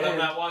 but I'm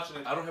not watching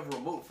it. I don't have a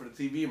remote for the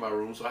TV in my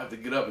room, so I have to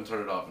get up and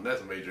turn it off, and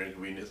that's a major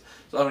inconvenience.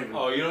 So I don't even...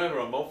 Oh, you don't have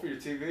a remote for your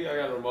TV? I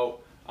got a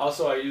remote.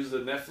 Also, I use the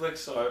Netflix,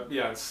 so I'd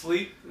be on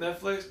sleep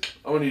Netflix.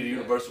 I'm going to need a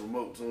universal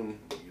remote soon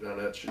to get on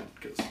that shit,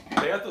 because...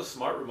 They got those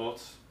smart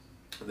remotes.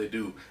 They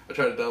do. I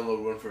tried to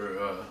download one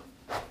for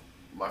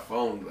my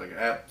phone, like an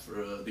app for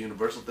the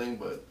universal thing,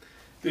 but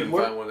Didn't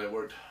work? find one that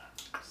worked.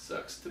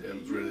 Sucks to Yeah, be.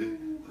 it was really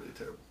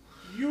terrible.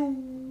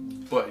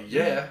 You. But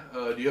yeah,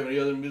 do you have any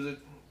other music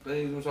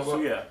things you want to talk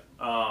So about?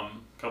 yeah,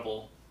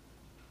 couple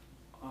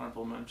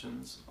honorable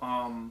mentions.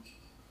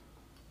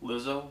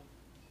 Lizzo.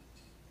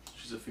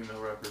 She's a female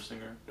rapper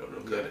singer. Don't know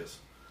who that is.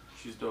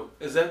 She's dope.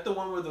 Is that the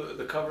one where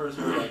the covers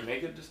were like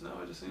naked just now?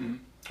 I just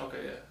seen.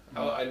 Okay, yeah.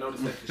 Oh, I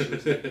noticed that 'cause she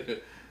was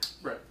naked.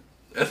 Right.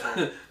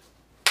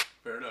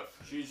 Fair enough.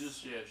 She's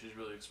just she's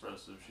really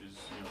expressive. She's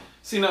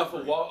See now, if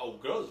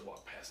girls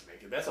walk past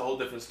naked, that's a whole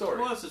different story.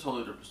 well, that's a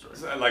totally different story.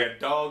 It's like a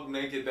dog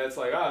naked, that's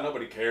like,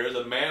 nobody cares.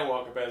 A man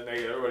walking past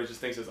naked, everybody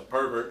just thinks it's a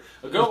pervert.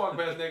 A girl walking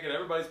past naked,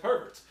 everybody's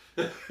perverts.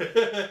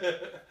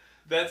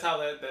 That's how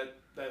that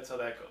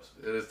goes.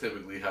 It is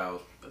typically how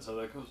That's how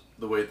that goes.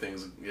 the way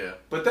things. Yeah.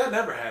 But that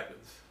never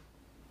happens.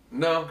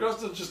 No,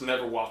 Girls don't just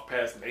never walk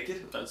past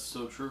naked. That's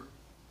so true.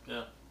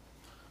 Yeah.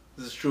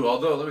 this is true.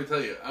 Although, let me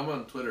tell you, I'm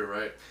on Twitter,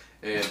 right?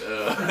 And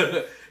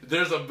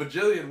there's a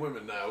bajillion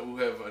women now who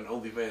have an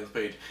OnlyFans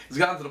page. It's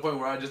gotten to the point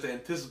where I just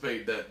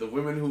anticipate that the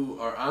women who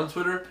are on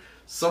Twitter,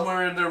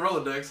 somewhere in their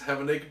Rolodex,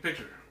 have a naked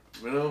picture.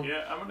 You know?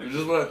 Yeah, I'm gonna. It's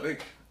just what I think.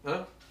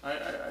 Huh? I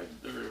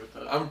agree with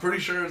that. I'm pretty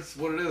sure it's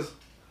what it is.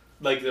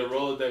 Like the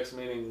Rolodex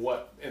meaning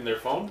what? In their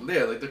phone?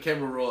 Yeah, like the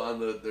camera roll on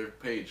their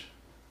page.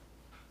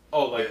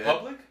 Oh, like Yeah.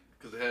 public?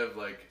 Because they have,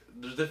 like,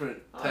 there's different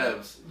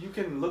tabs. You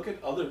can look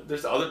at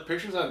there's other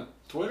pictures on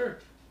Twitter?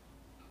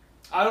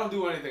 I don't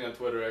do anything on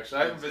Twitter,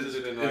 actually. I haven't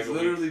visited in like It's a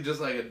week. literally just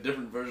like a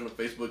different version of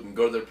Facebook, and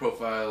go to their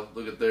profile,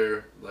 look at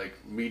their, like,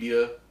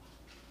 media.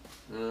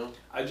 You know?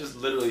 I just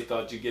literally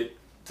thought you get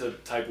to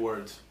type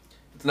words.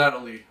 It's not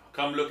only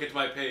Come look at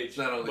my page. It's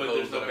not only but hoes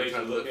there's no that I'm page to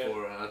trying to look look at.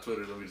 for on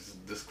Twitter. Let me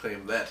just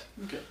disclaim that.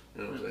 Okay.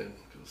 You know what I'm saying?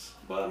 'Cause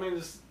But I mean,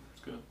 just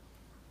It's good.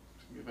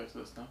 Get back to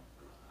this now.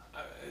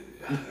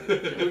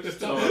 we're just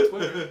talking about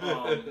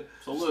Twitter.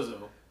 So Lizzo.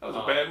 That was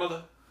a bad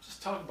mother.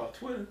 Just talking about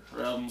Twitter.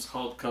 Her album's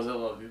called "Cause I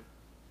Love You."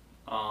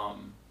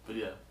 But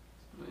yeah,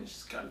 I mean,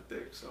 she's kind of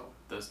thick, so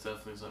that's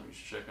definitely something you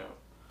should check out.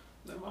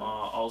 never mind.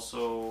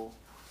 Also,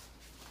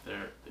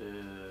 there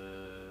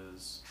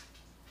is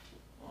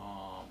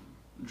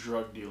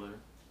Drug Dealer.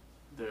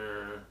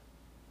 They're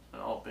an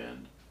alt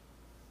band,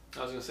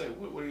 I was gonna say,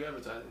 what are you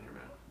advertising here,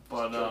 man?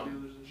 but Drug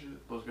dealers and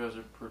shit. those guys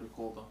are pretty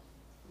cool though.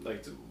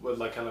 Like,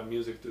 what kind of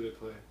music do they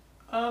play?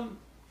 Like rock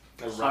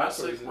or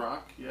Classic is it-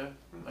 rock, yeah,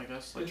 I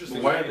guess. Like,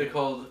 Interesting. why are they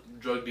called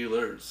drug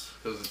dealers?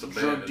 Because it's a band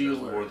Drug and there's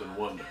dealer. more than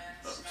one.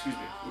 Excuse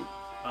me.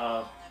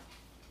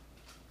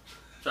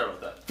 Sorry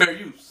about that. Fair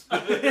use.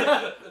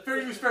 Fair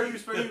use.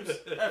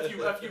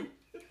 F you.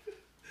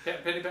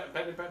 Penny,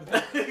 penny.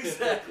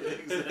 Exactly.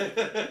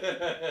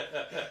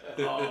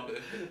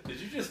 Did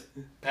you just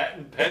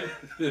patent pen?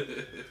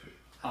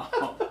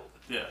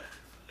 Yeah.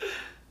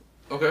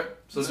 Okay,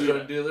 so So, drug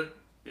yeah. dealer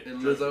Yeah,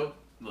 and Drug- Lizzo.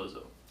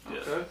 Lizzo. Yeah.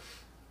 Okay.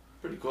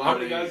 Pretty cool. How How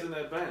many many- guys in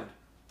that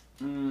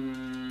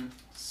band?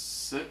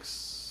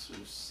 6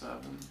 or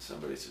 7.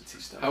 Somebody should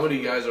teach them. How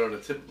many guys are on a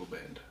typical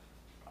band?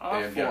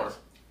 And 4. guys?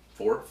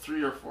 4?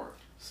 3 or 4.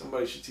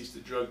 Somebody should teach the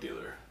drug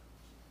dealer.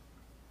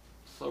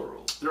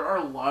 Plural. There are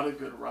a lot of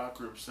good rock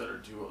groups that are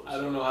duos. I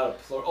don't know how to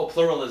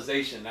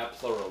pluralization, not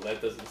plural.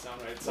 That doesn't sound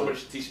right. Somebody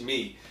should teach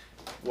me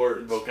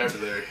words.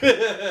 Vocabulary.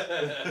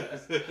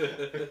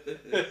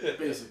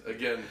 Basically.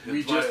 Again, We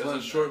it's why just it's a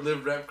learned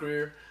short-lived rap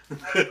career.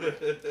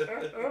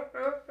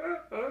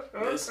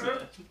 Yes, man.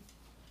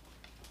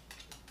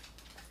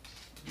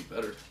 Be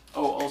better.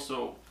 Oh,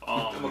 also,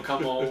 I'm gonna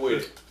come on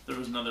with it. there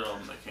was another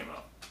album that came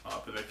out.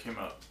 But that came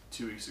out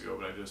 2 weeks ago,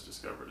 but I just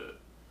discovered it.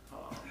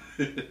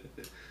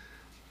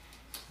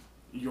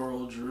 Your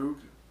Old Droog.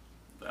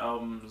 The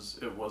album's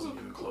It Wasn't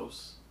Even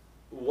Close.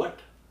 What?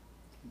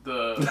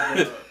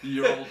 The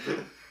Your old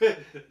group.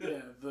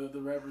 yeah, the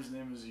rapper's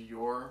name is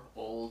Your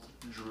Old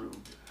Droog.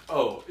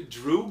 Oh,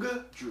 Droog?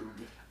 Droog.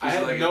 I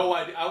had like no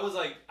idea. I was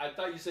like, I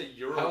thought you said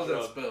Euro. How is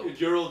that spelled?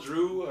 Euro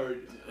Drew or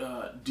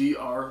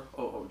Droog.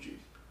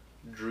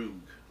 Droog.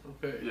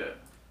 Okay. Yeah.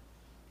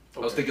 I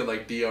was thinking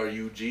like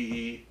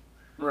D-R-U-G-E.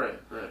 Right.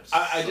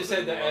 I just had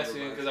Something to ask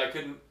you along because I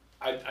couldn't.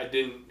 I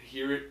didn't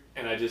hear it,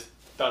 and I just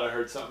thought I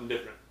heard something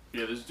different.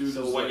 Yeah, this dude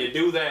So is when like, you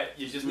do that,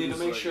 you just dude need to is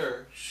make like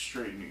sure.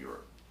 Straight New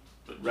York.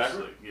 But just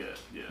Rapper? like,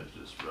 yeah,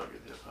 just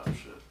rugged hip hop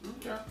shit.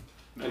 Yeah.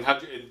 And how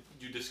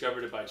you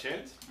discovered it by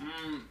chance?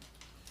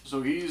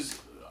 So he's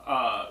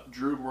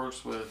Droog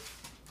works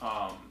with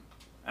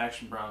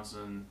Action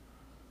Bronson,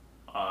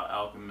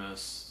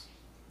 Alchemist,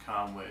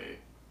 Conway,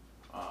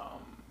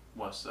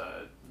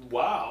 Westside,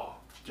 Wow.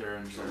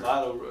 Derringer. A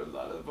lot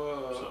of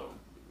So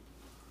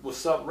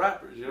what's up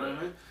rappers, you know what I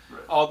Right, mean?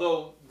 right.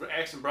 Although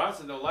Action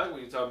Bronson don't like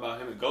when you talk about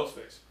him and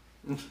Ghostface.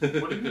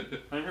 What do you mean?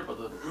 I didn't hear about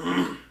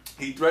that.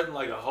 He threatened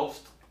like a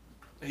host.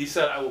 He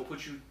said, "I will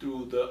put you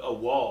through a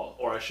wall,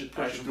 or I should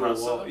push Action you through a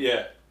wall." Bronson?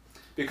 Yeah,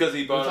 because he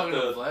You're brought up talking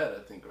about the. Vlad,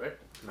 I think, right?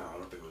 No, I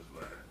don't think it was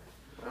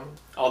Vlad. No?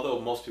 Although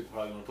most people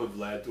probably want to put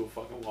Vlad through a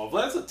fucking wall.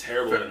 Vlad's a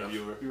terrible Fair enough.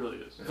 interviewer. He really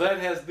is. Vlad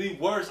has the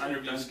worst I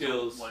interview don't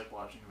skills. like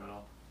watching him at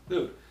all.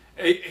 Dude,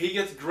 he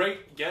gets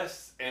great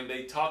guests and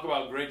they talk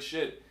about great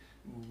shit,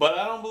 but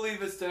I don't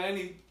believe it's to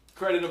any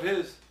credit of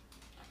his.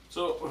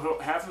 So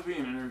half of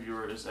being an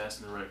interviewer is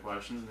asking the right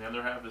questions, and the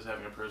other half is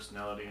having a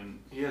personality and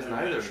He has and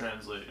neither.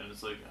 translate. And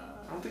it's like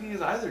I don't think he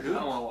is either, I dude.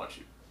 don't want to watch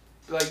you.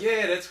 Like,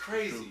 yeah, that's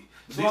crazy.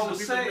 So These I are was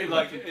people saying, who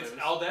like, make it's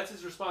plays. all that's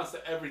his response to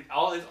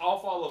all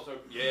follow-ups are,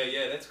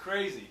 yeah, that's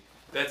crazy.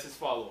 That's his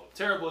follow-up.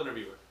 Terrible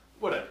interviewer.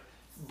 Whatever.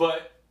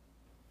 But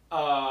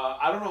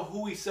I don't know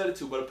who he said it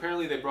to, but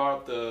apparently they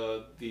brought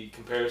up the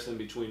comparison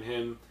between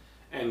him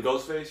and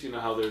Ghostface. You know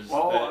how there's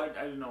Well, that.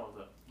 I didn't know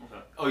that.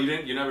 Okay. Oh, you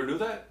didn't? You never knew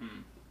that?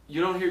 You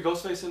don't hear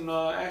Ghostface in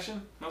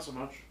action? Not so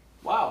much.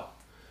 Wow.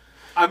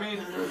 I mean,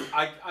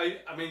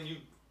 I mean, you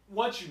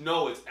once you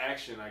know it's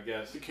action, I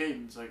guess. The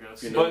cadence, I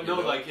guess. You know- But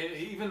no, like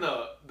even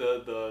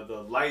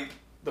the light,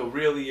 the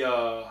really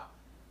I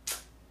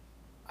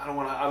don't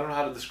know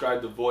how to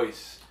describe the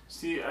voice.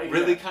 See,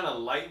 Really kind of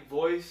light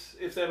voice,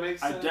 if that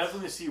makes I sense.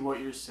 definitely see what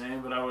you're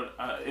saying, but I would,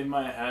 in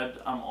my head,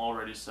 I'm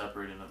already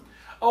separating them.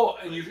 Oh,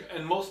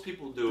 and most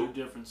people do.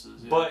 Their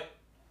differences. Yeah. But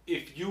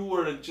if you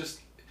were to just,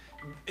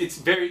 it's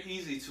very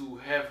easy to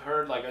have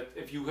heard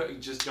if you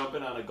just jump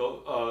in on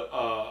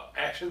a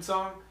action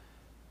song,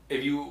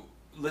 if you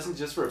listen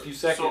just for a few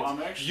seconds, So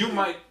I'm actually- you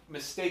might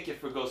mistake it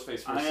for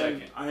Ghostface for a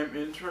second. I am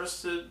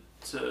interested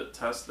to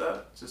test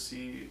that to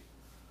see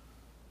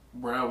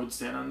where I would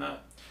stand on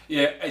that.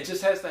 Yeah, it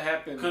just has to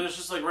happen. Because it's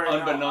just like right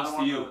Unbeknownst now,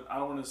 to you. I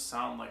don't want to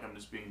sound like I'm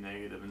just being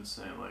negative and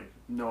saying like,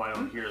 no, I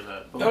don't hear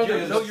that. But No, like,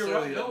 you're- no, you're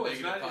necessarily right. a No,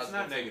 it's negative, not. It's positive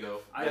not thing, negative. though.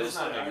 I That is just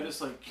not like, negative. I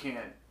just like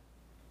can't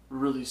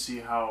really see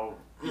how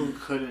you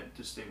couldn't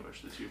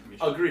distinguish the two from each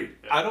other. Agreed.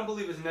 Yeah. I don't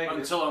believe it's negative.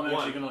 Until I'm actually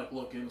One. gonna like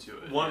look into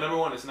it. Number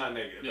one, it's not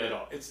negative Yeah. at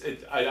all.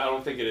 I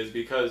don't think it is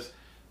because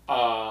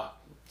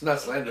It's not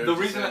slander. the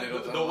it's just reason saying they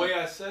don't the sound way like-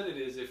 I said it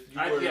is if you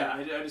I, were yeah,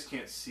 I just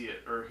can't see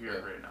it or hear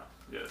it Yeah. right now.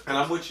 Yeah. and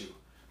I'm with you,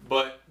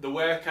 but the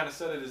way I kind of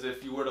said it is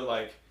if you were to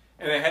like,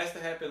 and it has to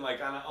happen like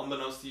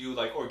unbeknownst to you,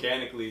 like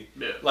organically.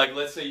 Yeah. Like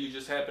let's say you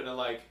just happen to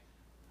like,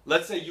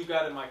 let's say you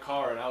got in my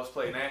car and I was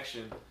playing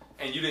action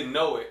and you didn't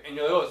know it and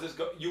you're like, oh, is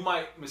this you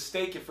might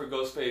mistake it for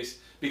Ghostface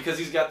because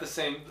he's got the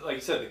same, like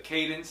you said, the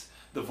cadence,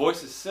 the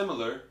voice is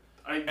similar.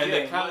 I they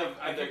get, kind like, of-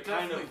 I and they're can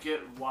kind definitely of-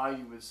 get why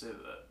you would say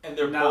that. And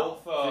they're Now,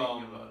 both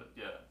thinking about it.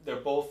 Yeah. they're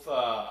both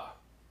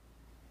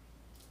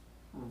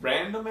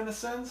random in a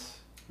sense,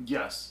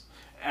 Yes.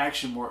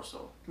 Action more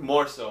so.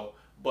 more so,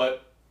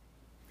 but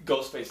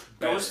Ghostface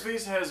better.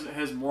 Ghostface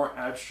has more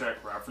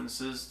abstract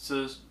references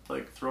to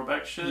like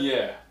throwback shit.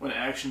 Yeah, When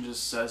action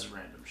just says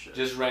random shit.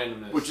 just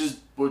randomness. which is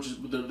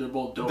they're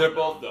both dope. They're now.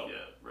 both dope. Yeah.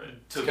 Right. to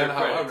It's their kind of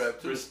how I credits,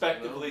 rap too.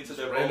 respectively you know? to It's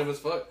their random both.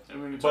 as fuck.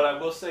 And we can But talk-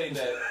 I will say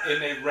that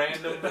in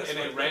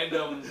a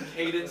random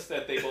cadence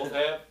that they both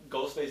have,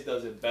 Ghostface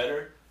does it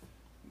better.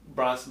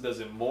 Bronson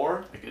does it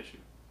more. I get you.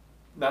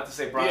 Not to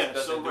say Bronson Yeah,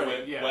 doesn't so do right,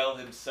 it yeah. well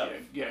himself,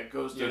 Yeah,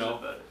 Ghost You does know?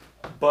 it better.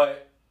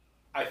 but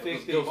I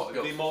think Ghost-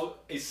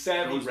 a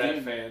savvy Ghost rap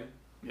Dean. fan,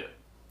 Yeah.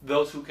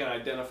 those who can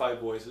identify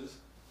voices,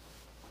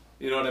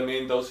 you know what I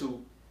mean? Those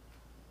who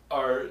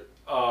are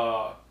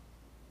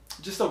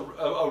just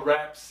a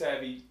rap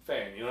savvy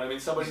fan, you know what I mean?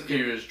 Somebody who His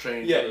can, ear is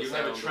trained. yeah, to the you have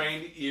a sound of-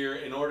 trained ear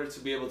in order to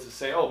be able to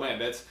say, oh man,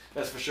 that's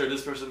for sure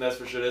this person, that's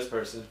for sure this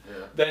person.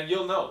 Yeah. Then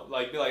you'll know,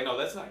 like, be like, no,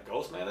 that's not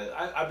Ghost, man.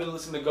 I've been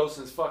listening to Ghost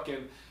since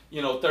fucking,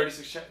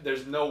 36.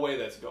 There's no way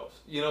that's Ghost.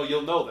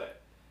 You'll know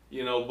that.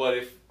 But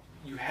if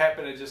you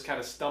happen to just kind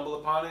of stumble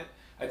upon it,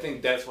 I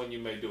think that's when you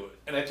may do it.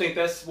 And I think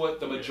that's what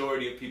the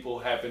majority of people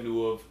happen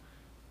to have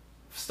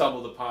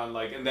stumbled upon,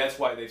 like, and that's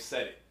why they've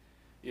said it.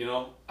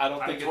 I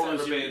don't I think totally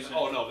it's see what ever you're been. saying.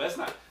 Oh no, that's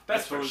not.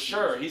 That's totally for see what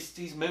sure. you're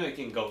He's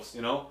mimicking Ghost.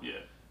 Yeah.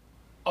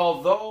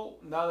 Although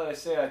now that I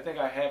say it, I think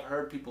I have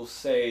heard people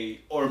say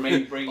or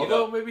maybe bring it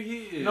Although up. maybe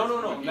he is. No,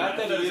 Maybe not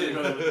he that he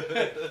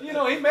is.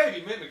 He may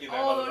be mimicking that.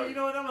 Oh, motherfucker. you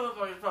know what? That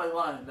motherfucker's probably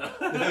lying.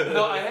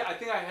 No, I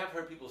think I have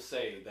heard people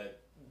say that,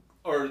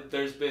 or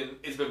it's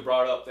been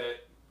brought up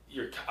that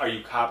are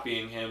you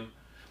copying him?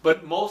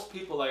 But most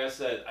people, like I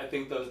said, I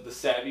think the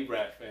savvy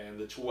rap fan,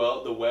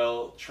 the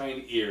well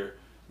trained ear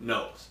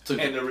knows, So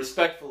and they're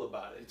respectful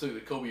about He it. took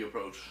the Kobe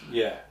approach.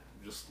 Yeah,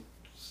 Just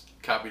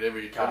copied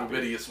every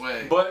bit of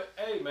swag. but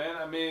hey, man,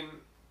 I mean,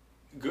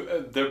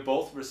 they're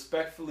both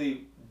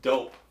respectfully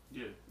dope,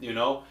 Yeah.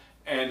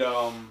 and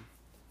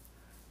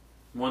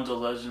One's a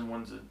legend.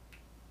 One's a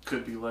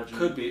could be legend.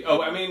 could be.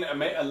 Oh, I mean,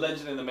 a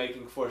legend in the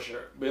making for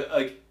sure. But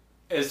like,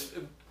 as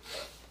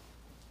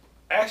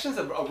Action's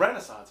a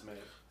renaissance man.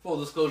 Full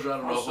disclosure, I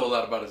don't know a Also- whole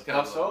lot about his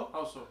How catalog. so?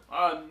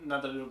 Also,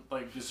 not that I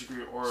like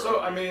disagree or. So,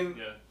 I agree. mean-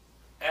 yeah.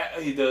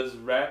 He does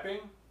rapping,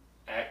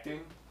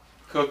 acting,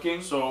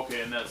 cooking, So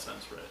okay, in that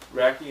sense, right?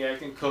 rapping,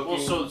 acting, cooking.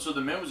 Well, so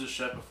the man was a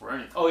chef before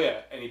anything. Oh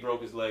yeah, and he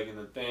broke his leg in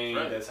the thing.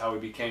 Right. That's how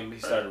he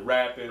started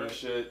rapping and Right.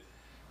 shit.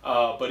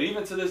 But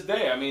even to this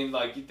day, I mean,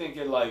 like you think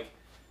it like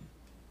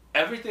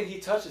everything he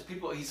touches,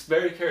 he's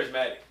very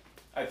charismatic.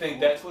 I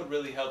think that's what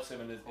really helps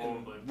him in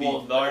the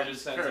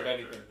largest sense of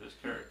anything. His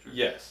character.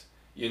 Yes,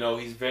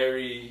 he's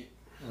very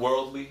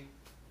worldly.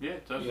 Yeah,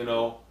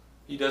 definitely.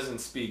 He doesn't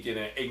speak in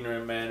an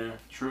ignorant manner.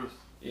 Truth.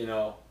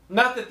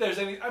 Not that there's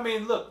any. I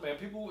mean, look, man.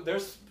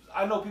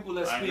 I know people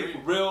that I speak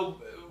agree.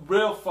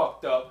 real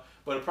fucked up,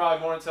 but are probably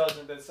more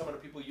intelligent than some of the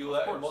people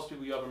most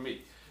people you ever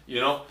meet. You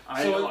know,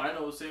 I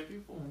know the same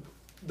people.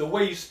 The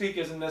way you speak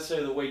isn't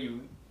necessarily the way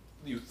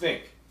you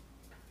think.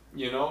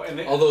 You know, and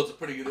although it's a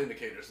pretty good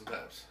indicator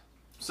sometimes.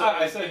 So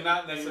I said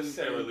not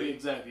necessarily.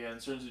 Exactly, yeah, in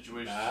certain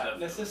situations. Not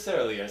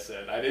necessarily, I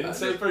said. I didn't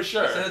say for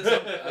sure.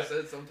 I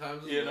said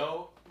sometimes. You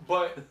know,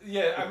 but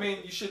yeah, I mean,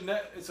 you should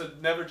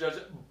never judge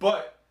it.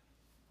 But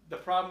the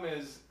problem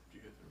is,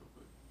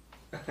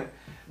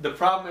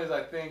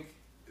 I think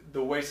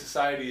the way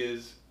society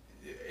is,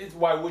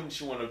 why wouldn't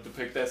you want to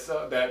depict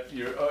that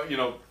you're you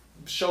know,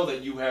 show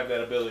that you have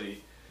that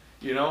ability,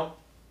 you know?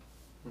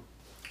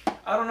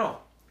 I don't know.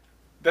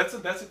 I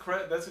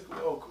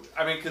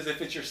mean, because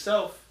if it's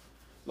yourself,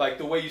 like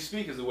the way you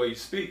speak is the way you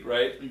speak,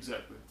 right?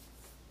 Exactly.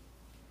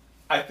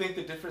 I think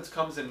the difference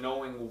comes in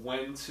knowing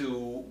when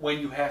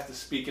you have to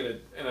speak in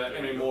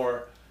a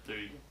more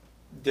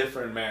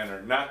different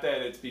manner. Not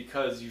that it's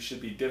because you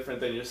should be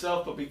different than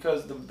yourself, but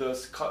because the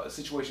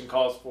situation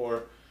calls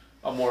for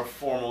a more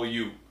formal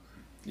you.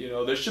 You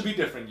know, there should be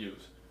different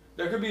yous.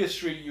 There could be a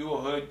street you,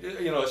 a hood,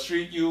 you know, a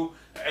street you,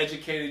 an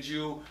educated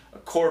you, a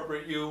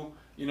corporate you.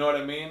 You know what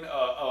I mean?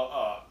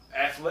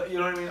 Athlete. You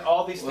know what I mean?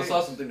 All these things. I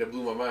saw something that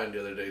blew my mind the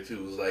other day too.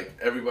 It was like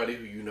everybody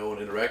who you know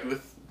and interact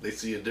with, they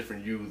see a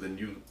different you than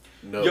you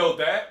know. Yo,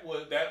 that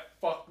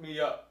fucked me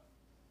up.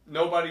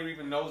 Nobody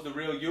even knows the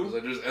real you. It was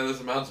like there's endless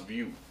amounts of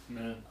you.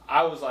 Man,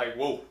 I was like,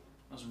 whoa.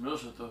 That's some real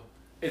shit though.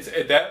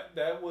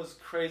 That was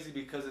crazy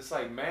because it's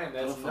like, man,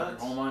 that's nuts. Fuck your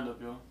whole mind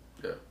up, yo.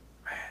 Yeah.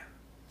 Man,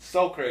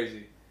 so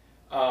crazy.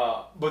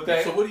 But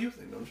that. So what do you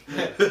think?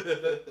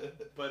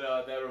 But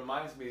that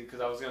reminds me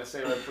because I was gonna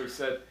say right before you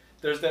said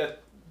there's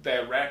that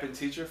rapping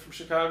teacher from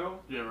Chicago.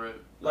 Yeah, right.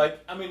 Like,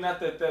 I mean, not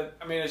that.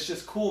 I mean, it's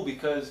just cool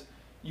because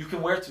you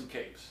can wear two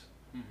capes.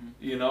 Mm-hmm.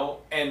 You know,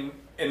 and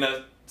in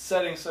a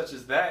setting such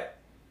as that,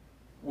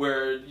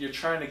 where you're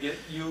trying to get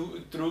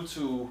you through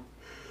to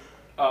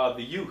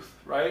the youth,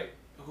 right?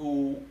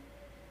 Who,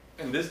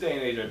 in this day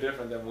and age, are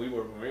different than we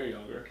were when we were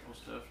younger. Most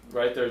definitely.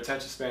 Right? Their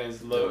attention span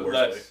is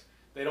less.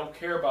 They don't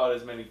care about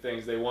as many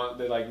things. They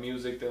like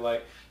music.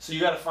 So you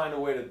got to find a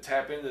way to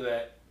tap into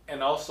that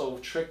and also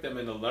trick them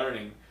into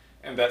learning.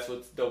 And that's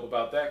what's dope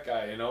about that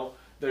guy. You know,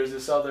 there's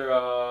this other.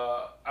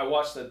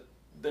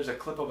 There's a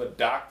clip of a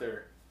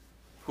doctor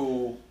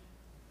who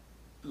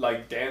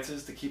like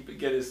dances to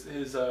get his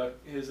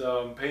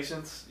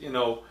patients, you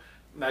know,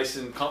 nice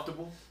and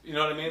comfortable. You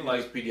know what I mean?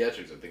 Like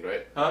pediatrics, I think,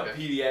 right? Huh?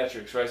 Okay.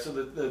 Pediatrics, right? So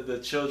the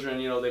children,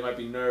 you know, they might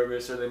be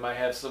nervous or they might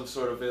have some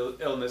sort of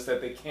illness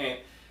that they can't,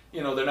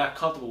 you know, they're not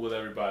comfortable with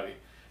everybody.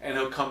 And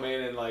he'll come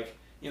in and like,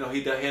 you know,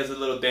 he has a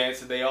little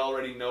dance and they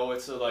already know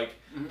it, so like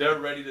they're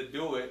ready to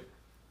do it.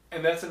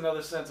 And that's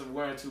another sense of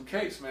wearing two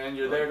capes, man.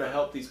 You're there to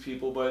help these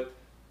people, but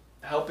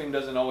helping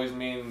doesn't always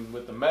mean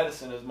with the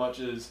medicine as much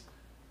as,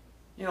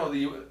 you know,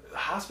 the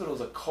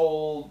hospital's a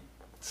cold,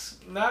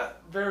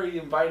 not very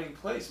inviting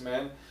place,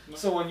 man. No.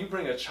 So when you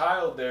bring a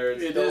child there,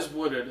 it is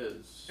what it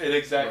is.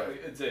 Exactly.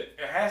 Right. It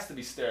has to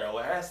be sterile.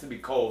 It has to be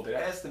cold. It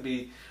has to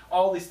be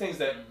all these things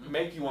that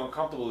make you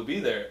uncomfortable to be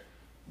there,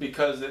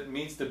 because it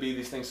needs to be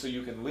these things so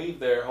you can leave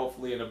there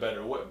hopefully in a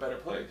better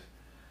place.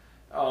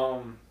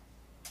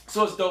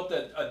 So it's dope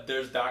that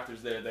there's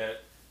doctors there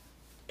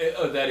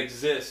that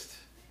exist,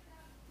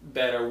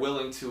 that are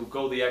willing to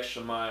go the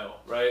extra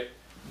mile, right?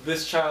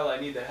 This child I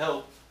need to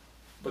help,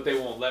 but they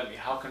won't let me.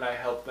 How can I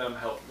help them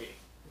help me?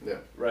 Yeah.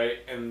 Right?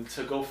 And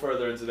to go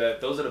further into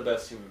that, those are the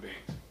best human beings.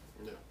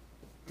 Yeah.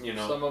 You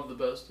know? Some of the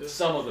best, yeah.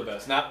 Some of the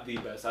best. Not the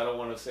best. I don't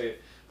want to say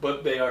it.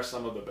 But they are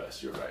some of the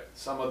best. You're right.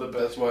 Some of the best.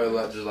 That's why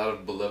there's a lot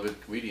of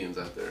beloved comedians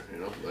out there, you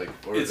know? Like,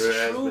 or it's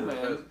there true,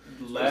 man.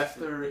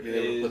 Laughter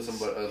is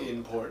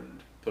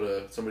important.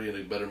 Put somebody in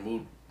a better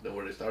mood than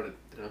where they started,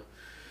 you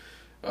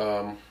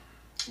know?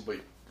 But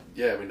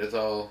yeah, I mean, that's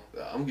all.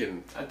 I'm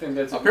getting. I think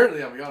that's.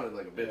 Apparently, I'm yawning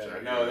like a bitch.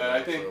 Yeah,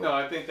 I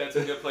think that's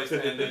a good place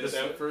to end it. This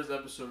is the first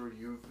episode where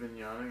you've been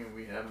yawning and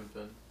we haven't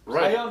been.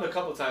 Right. I yawned a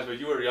couple times, but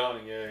you were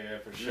yawning. Yeah,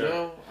 for sure. You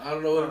know, I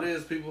don't know what it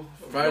is, people.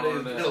 Friday.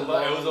 It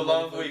was a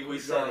long week. We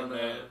started,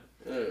 man.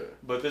 Yeah.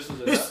 But this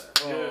was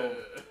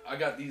I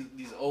got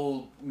these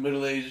old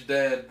middle-aged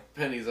dad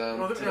pennies on.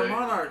 No, they're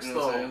monarchs, you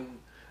know though.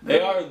 They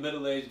are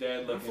middle-aged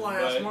dad looking,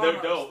 but they're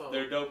dope. Though.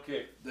 They're dope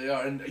kick. They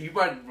are, and you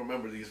might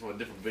remember these from a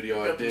different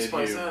video I did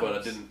here, but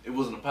I didn't. It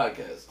wasn't a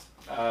podcast.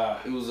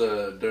 It was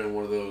during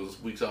one of those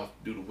weeks off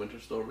due to winter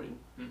storming.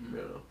 Mm-hmm.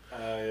 You know.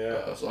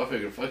 Yeah. So I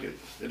figured, fuck it,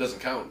 it doesn't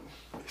count.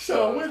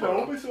 So window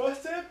open, so I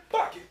said,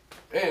 fuck it.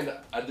 And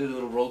I did a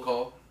little roll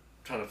call,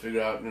 trying to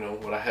figure out, you know,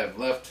 what I have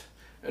left,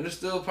 and there's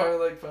still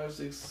probably like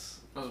 5-6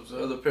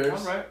 other pairs.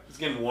 All right. It's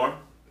getting warm.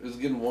 It's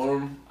getting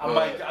warm. I'm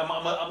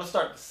gonna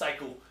start the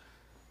cycle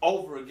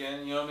over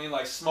again, you know what I mean?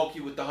 Like Smokey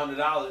with the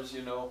 $100,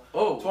 you know.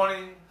 Oh.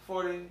 20,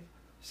 40,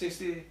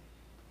 60,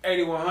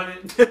 80,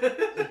 100.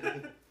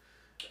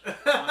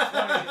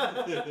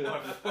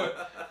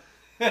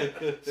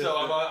 So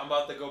I'm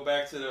about to go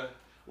back to the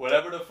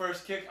whatever the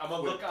first kick. I'm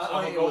gonna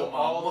go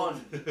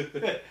all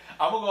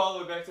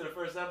the way back to the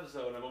first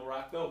episode and I'm gonna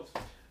rock those.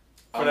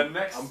 For the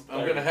next,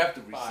 I'm gonna have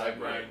to 35,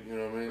 recycle, right? you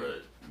know what I mean? Right.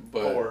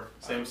 But Or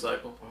Same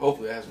cycle.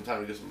 hopefully I have some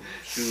time to get some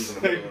shoes in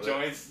the middle same of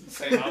that. joints,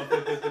 same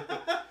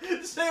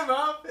outfit, Same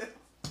outfit.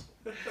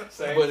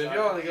 same. But if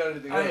y'all ain't got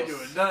anything I else, ain't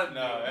doing nothing.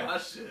 No, No, man. my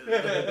shit.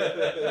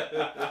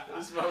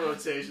 This is my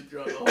rotation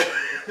throughout the whole.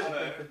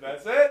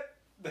 That's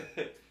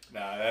it.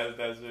 Nah,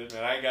 that's it,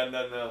 man. I ain't got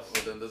nothing else.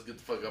 well, then let's get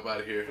the fuck up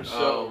out of here. For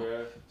sure,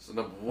 man. So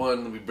number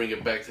one, we bring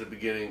it back to the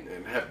beginning,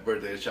 and happy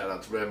birthday and shout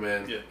out to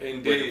Redman. Yeah. Waiting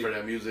Indeed. for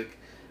that music.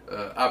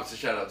 Opposite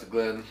shout out to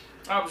Glenn,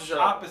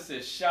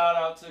 Opposite shout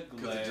out to because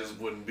Glenn. it just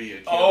wouldn't be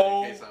a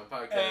O K Sound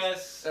podcast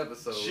S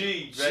episode.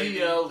 G baby.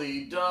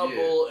 GLE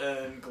double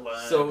and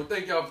Glenn. So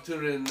thank y'all for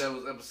tuning in. That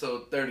was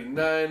episode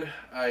 39.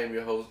 I am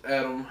your host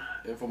Adam,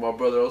 and for my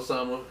brother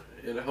Osama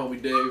and the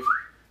homie Dave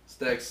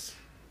Stacks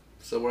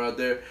somewhere out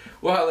there.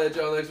 We'll holler at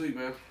y'all next week,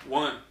 man.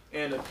 One.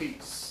 and a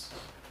piece.